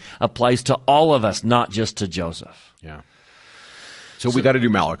symbolically applies to all of us, not just to Joseph. Yeah. So we got to do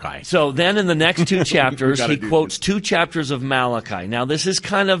Malachi. So then in the next 2 chapters, he quotes 2 chapters of Malachi. Now, this is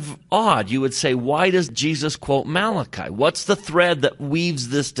kind of odd. You would say, why does Jesus quote Malachi? What's the thread that weaves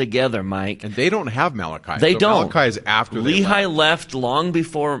this together, Mike? And they don't have Malachi. They don't. Malachi is after Lehi left long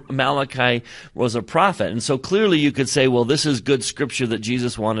before Malachi was a prophet. And so clearly you could say, well, this is good scripture that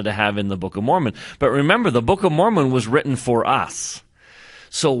Jesus wanted to have in the Book of Mormon. But remember, the Book of Mormon was written for us.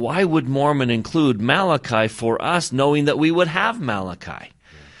 So why would Mormon include Malachi for us, knowing that we would have Malachi?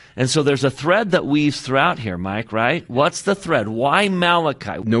 And so there's a thread that weaves throughout here, Mike, right? What's the thread? Why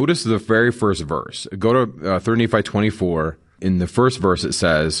Malachi? Notice the very first verse. Go to 3 Nephi 24. In the first verse it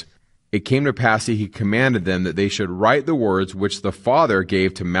says, "It came to pass that he commanded them that they should write the words which the Father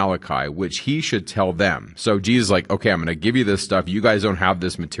gave to Malachi, which he should tell them." So Jesus is like, okay, I'm going to give you this stuff. You guys don't have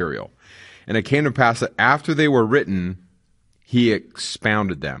this material. And it came to pass that after they were written, he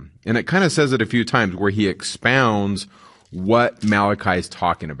expounded them. And it kind of says it a few times where he expounds what Malachi is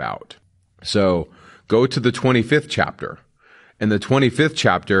talking about. So go to the 25th chapter. And the 25th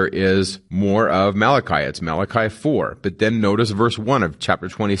chapter is more of Malachi. It's Malachi 4. But then notice verse 1 of chapter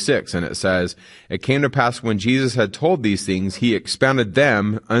 26. And it says, "It came to pass when Jesus had told these things, he expounded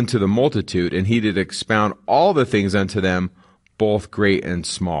them unto the multitude, and he did expound all the things unto them, both great and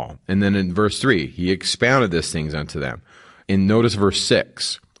small." And then in verse 3, he expounded these things unto them. And notice verse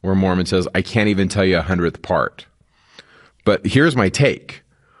 6, where Mormon says, "I can't even tell you 100th part." But here's my take.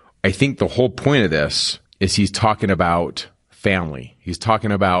 I think the whole point of this is he's talking about family. He's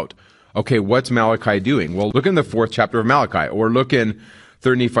talking about, okay, what's Malachi doing? Well, look in the 4th chapter of Malachi, or look in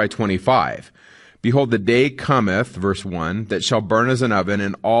 3 Nephi 25. "Behold, the day cometh," verse 1, "that shall burn as an oven,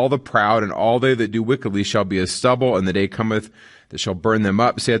 and all the proud and all they that do wickedly shall be as stubble, and the day cometh that shall burn them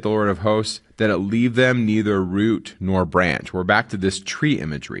up, saith the Lord of hosts, that it leave them neither root nor branch." We're back to this tree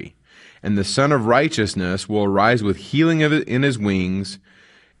imagery. "And the Son of Righteousness will arise with healing in his wings,"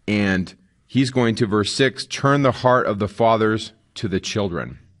 and he's going to, verse 6, "turn the heart of the fathers to the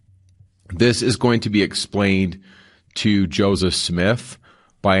children." This is going to be explained to Joseph Smith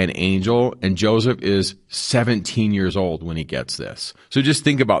by an angel, and Joseph is 17 years old when he gets this. So just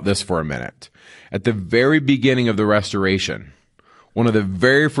think about this for a minute. At the very beginning of the Restoration, one of the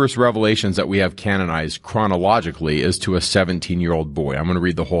very first revelations that we have canonized chronologically is to a 17-year-old boy. I'm going to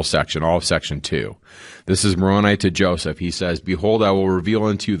read the whole section, all of section 2. This is Moroni to Joseph. He says, "Behold, I will reveal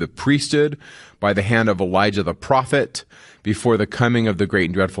unto you the priesthood by the hand of Elijah the prophet before the coming of the great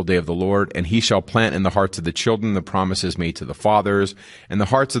and dreadful day of the Lord. And he shall plant in the hearts of the children the promises made to the fathers. And the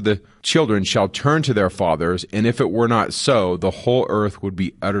hearts of the children shall turn to their fathers. And if it were not so, the whole earth would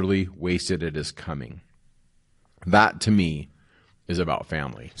be utterly wasted at his coming." That, to me, is about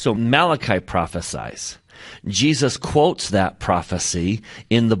family. So Malachi prophesies. Jesus quotes that prophecy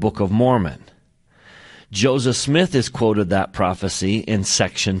in the Book of Mormon. Joseph Smith has quoted that prophecy in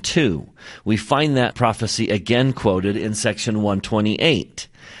section 2. We find that prophecy again quoted in section 128.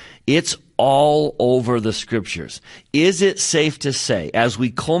 It's all over the scriptures. Is it safe to say, as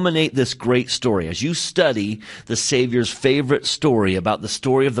we culminate this great story, as you study the Savior's favorite story about the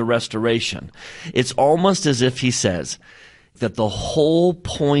story of the restoration, it's almost as if he says that the whole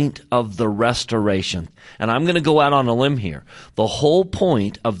point of the restoration, and I'm going to go out on a limb here, the whole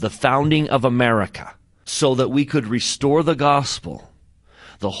point of the founding of America, so that we could restore the gospel,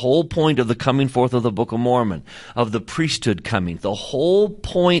 the whole point of the coming forth of the Book of Mormon, of the priesthood coming, the whole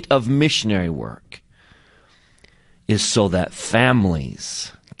point of missionary work is so that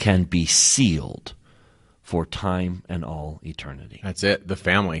families can be sealed for time and all eternity. That's it, the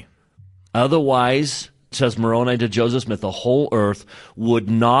family. Otherwise, says Moroni to Joseph Smith, the whole earth would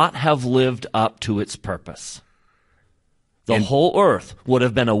not have lived up to its purpose. The whole earth would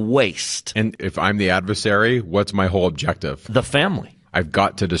have been a waste. And if I'm the adversary, what's my whole objective? The family. I've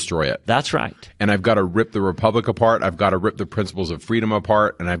got to destroy it. That's right. And I've got to rip the republic apart. I've got to rip the principles of freedom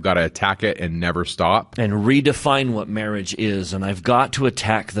apart. And I've got to attack it and never stop. And redefine what marriage is. And I've got to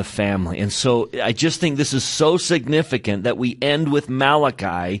attack the family. And so I just think this is so significant that we end with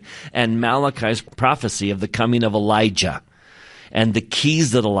Malachi and Malachi's prophecy of the coming of Elijah and the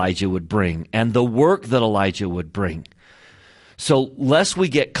keys that Elijah would bring and the work that Elijah would bring. So lest we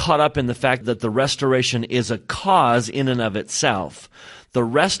get caught up in the fact that the restoration is a cause in and of itself, the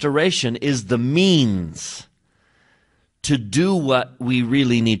restoration is the means to do what we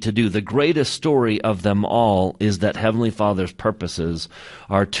really need to do. The greatest story of them all is that Heavenly Father's purposes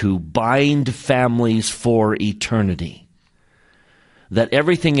are to bind families for eternity. That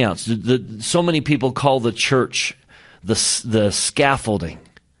everything else, so many people call the church the scaffolding,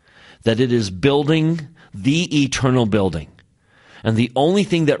 that it is building the eternal building. And the only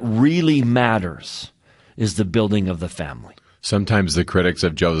thing that really matters is the building of the family. Sometimes the critics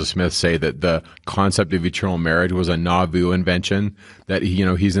of Joseph Smith say that the concept of eternal marriage was a Nauvoo invention, that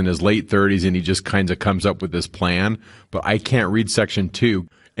he's in his late 30s and he just kind of comes up with this plan. But I can't read section 2,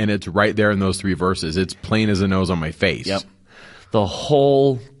 and it's right there in those 3 verses. It's plain as the nose on my face. Yep. The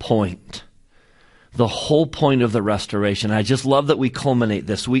whole point The whole point of the restoration. I just love that we culminate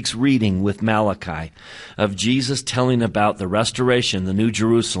this week's reading with Malachi of Jesus telling about the restoration, the New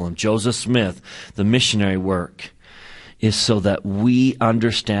Jerusalem, Joseph Smith, the missionary work, is so that we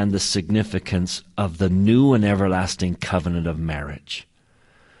understand the significance of the new and everlasting covenant of marriage.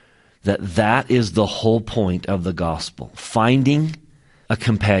 That is the whole point of the gospel. Finding a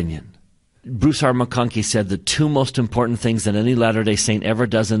companion. Bruce R. McConkie said the two most important things that any Latter-day Saint ever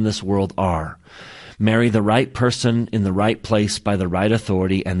does in this world are marry the right person in the right place by the right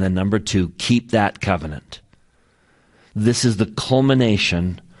authority, and then number two, keep that covenant. This is the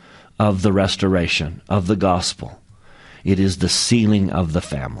culmination of the restoration of the gospel. It is the sealing of the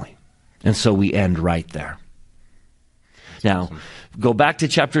family. And so we end right there. Now, go back to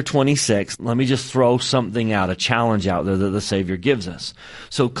chapter 26. Let me just throw something out, a challenge out there that the Savior gives us.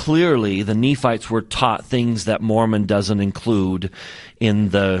 So clearly, the Nephites were taught things that Mormon doesn't include in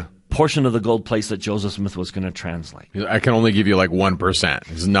the portion of the gold plates that Joseph Smith was going to translate. I can only give you like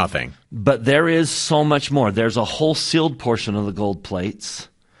 1%. It's nothing. But there is so much more. There's a whole sealed portion of the gold plates,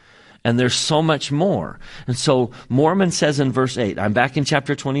 and there's so much more. And so Mormon says in verse 8, I'm back in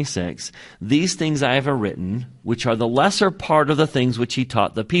chapter 26, these things I have written, which are the lesser part of the things which he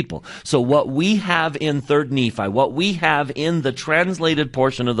taught the people. So what we have in 3rd Nephi, what we have in the translated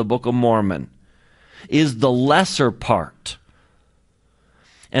portion of the Book of Mormon, is the lesser part.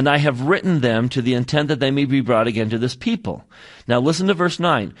 And I have written them to the intent that they may be brought again to this people. Now listen to verse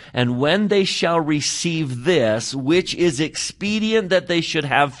 9. And when they shall receive this, which is expedient that they should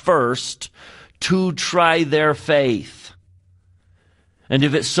have first, to try their faith. And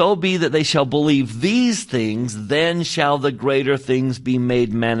if it so be that they shall believe these things, then shall the greater things be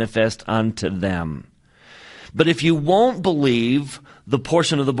made manifest unto them. But if you won't believe the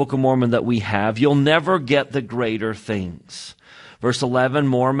portion of the Book of Mormon that we have, you'll never get the greater things. Verse 11,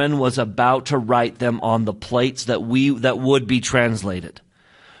 Mormon was about to write them on the plates that would be translated.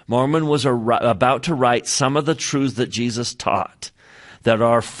 Mormon was about to write some of the truths that Jesus taught that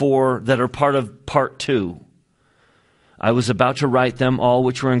are part of part 2. I was about to write them all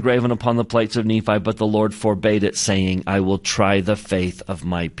which were engraven upon the plates of Nephi, but the Lord forbade it, saying, I will try the faith of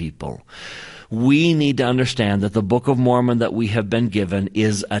my people. We need to understand that the Book of Mormon that we have been given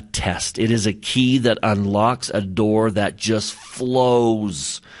is a test. It is a key that unlocks a door that just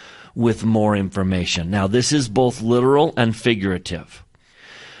flows with more information. Now, this is both literal and figurative.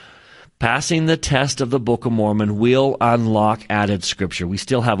 Passing the test of the Book of Mormon will unlock added scripture. We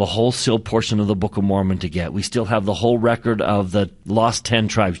still have a whole sealed portion of the Book of Mormon to get. We still have the whole record of the lost 10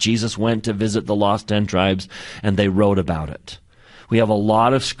 tribes. Jesus went to visit the lost 10 tribes, and they wrote about it. We have a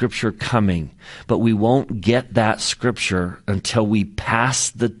lot of scripture coming, but we won't get that scripture until we pass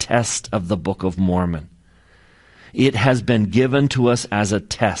the test of the Book of Mormon. It has been given to us as a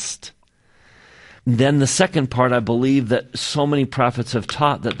test. Then the second part, I believe that so many prophets have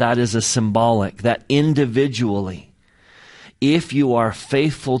taught that is a symbolic, that individually, if you are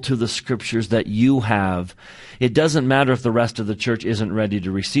faithful to the scriptures that you have, it doesn't matter if the rest of the church isn't ready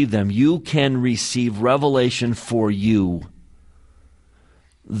to receive them. You can receive revelation for you.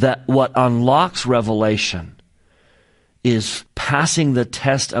 That what unlocks revelation is passing the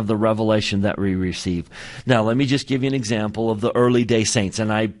test of the revelation that we receive. Now, let me just give you an example of the early day saints,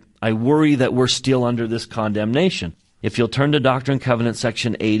 and I worry that we're still under this condemnation. If you'll turn to Doctrine and Covenants,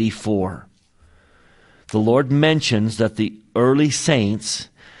 section 84, the Lord mentions that the early saints,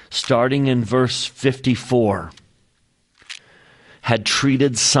 starting in verse 54, had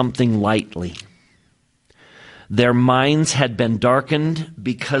treated something lightly. Their minds had been darkened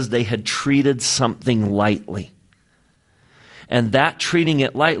because they had treated something lightly. And that treating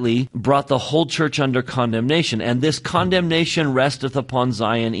it lightly brought the whole church under condemnation. And this condemnation resteth upon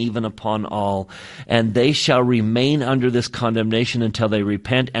Zion, even upon all. And they shall remain under this condemnation until they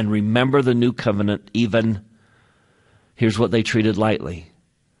repent and remember the new covenant, even, here's what they treated lightly: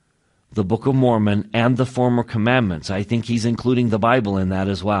 the Book of Mormon and the former commandments. I think he's including the Bible in that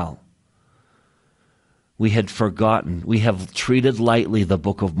as well. We had forgotten. We have treated lightly the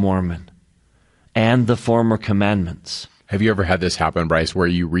Book of Mormon and the former commandments. Have you ever had this happen, Bryce, where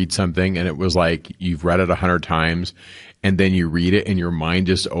you read something and it was like you've read it 100 times and then you read it and your mind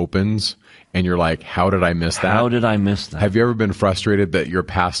just opens and you're like, how did I miss that? How did I miss that? Have you ever been frustrated that your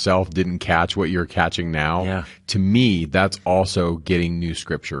past self didn't catch what you're catching now? Yeah. To me, that's also getting new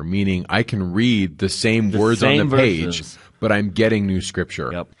scripture, meaning I can read the same words on the page, but I'm getting new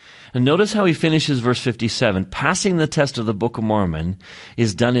scripture. Yep. And notice how he finishes verse 57. Passing the test of the Book of Mormon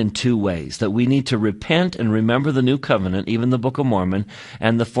is done in two ways. That we need to repent and remember the new covenant, even the Book of Mormon,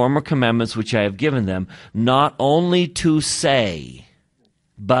 and the former commandments which I have given them, not only to say,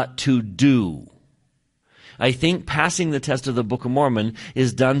 but to do. I think passing the test of the Book of Mormon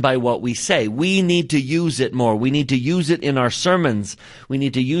is done by what we say. We need to use it more. We need to use it in our sermons. We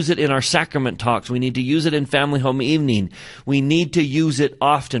need to use it in our sacrament talks. We need to use it in family home evening. We need to use it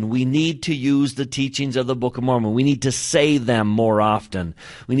often. We need to use the teachings of the Book of Mormon. We need to say them more often.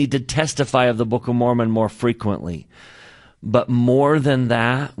 We need to testify of the Book of Mormon more frequently. But more than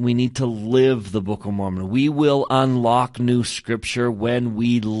that, we need to live the Book of Mormon. We will unlock new Scripture when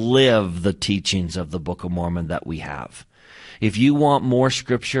we live the teachings of the Book of Mormon that we have. If you want more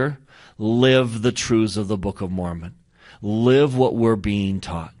Scripture, live the truths of the Book of Mormon. Live what we're being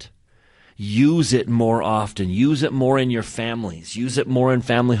taught. Use it more often. Use it more in your families. Use it more in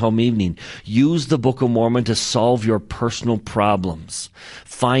family home evening. Use the Book of Mormon to solve your personal problems.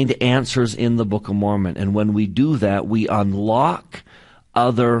 Find answers in the Book of Mormon. And when we do that, we unlock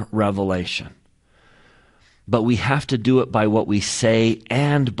other revelation. But we have to do it by what we say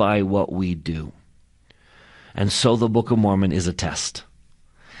and by what we do. And so the Book of Mormon is a test.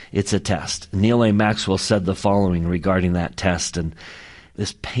 It's a test. Neal A. Maxwell said the following regarding that test, and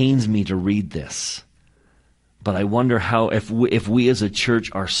this pains me to read this, but I wonder how, if we as a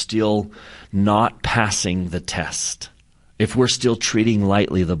church are still not passing the test, if we're still treating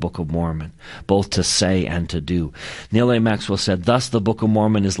lightly the Book of Mormon, both to say and to do. Neal A. Maxwell said, "Thus the Book of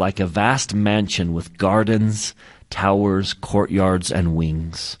Mormon is like a vast mansion with gardens, towers, courtyards, and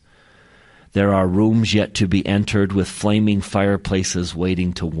wings. There are rooms yet to be entered with flaming fireplaces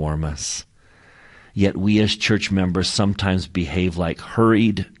waiting to warm us. Yet we as church members sometimes behave like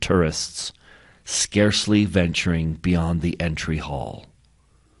hurried tourists, scarcely venturing beyond the entry hall."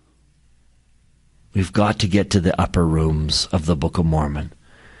 We've got to get to the upper rooms of the Book of Mormon.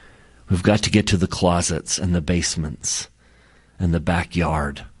 We've got to get to the closets and the basements and the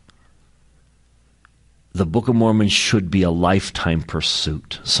backyard. The Book of Mormon should be a lifetime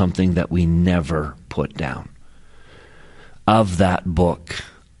pursuit, something that we never put down. Of that book,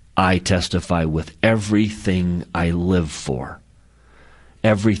 I testify with everything I live for,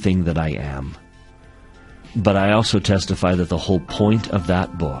 everything that I am. But I also testify that the whole point of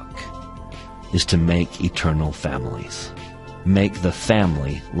that book is to make eternal families. Make the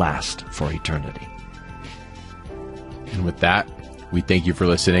family last for eternity. And with that, we thank you for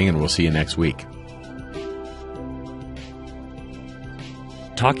listening, and we'll see you next week.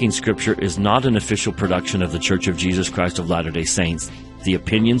 Talking Scripture is not an official production of the Church of Jesus Christ of Latter-day Saints. The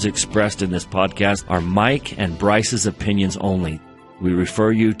opinions expressed in this podcast are Mike and Bryce's opinions only. We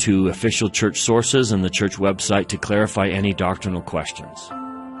refer you to official church sources and the church website to clarify any doctrinal questions.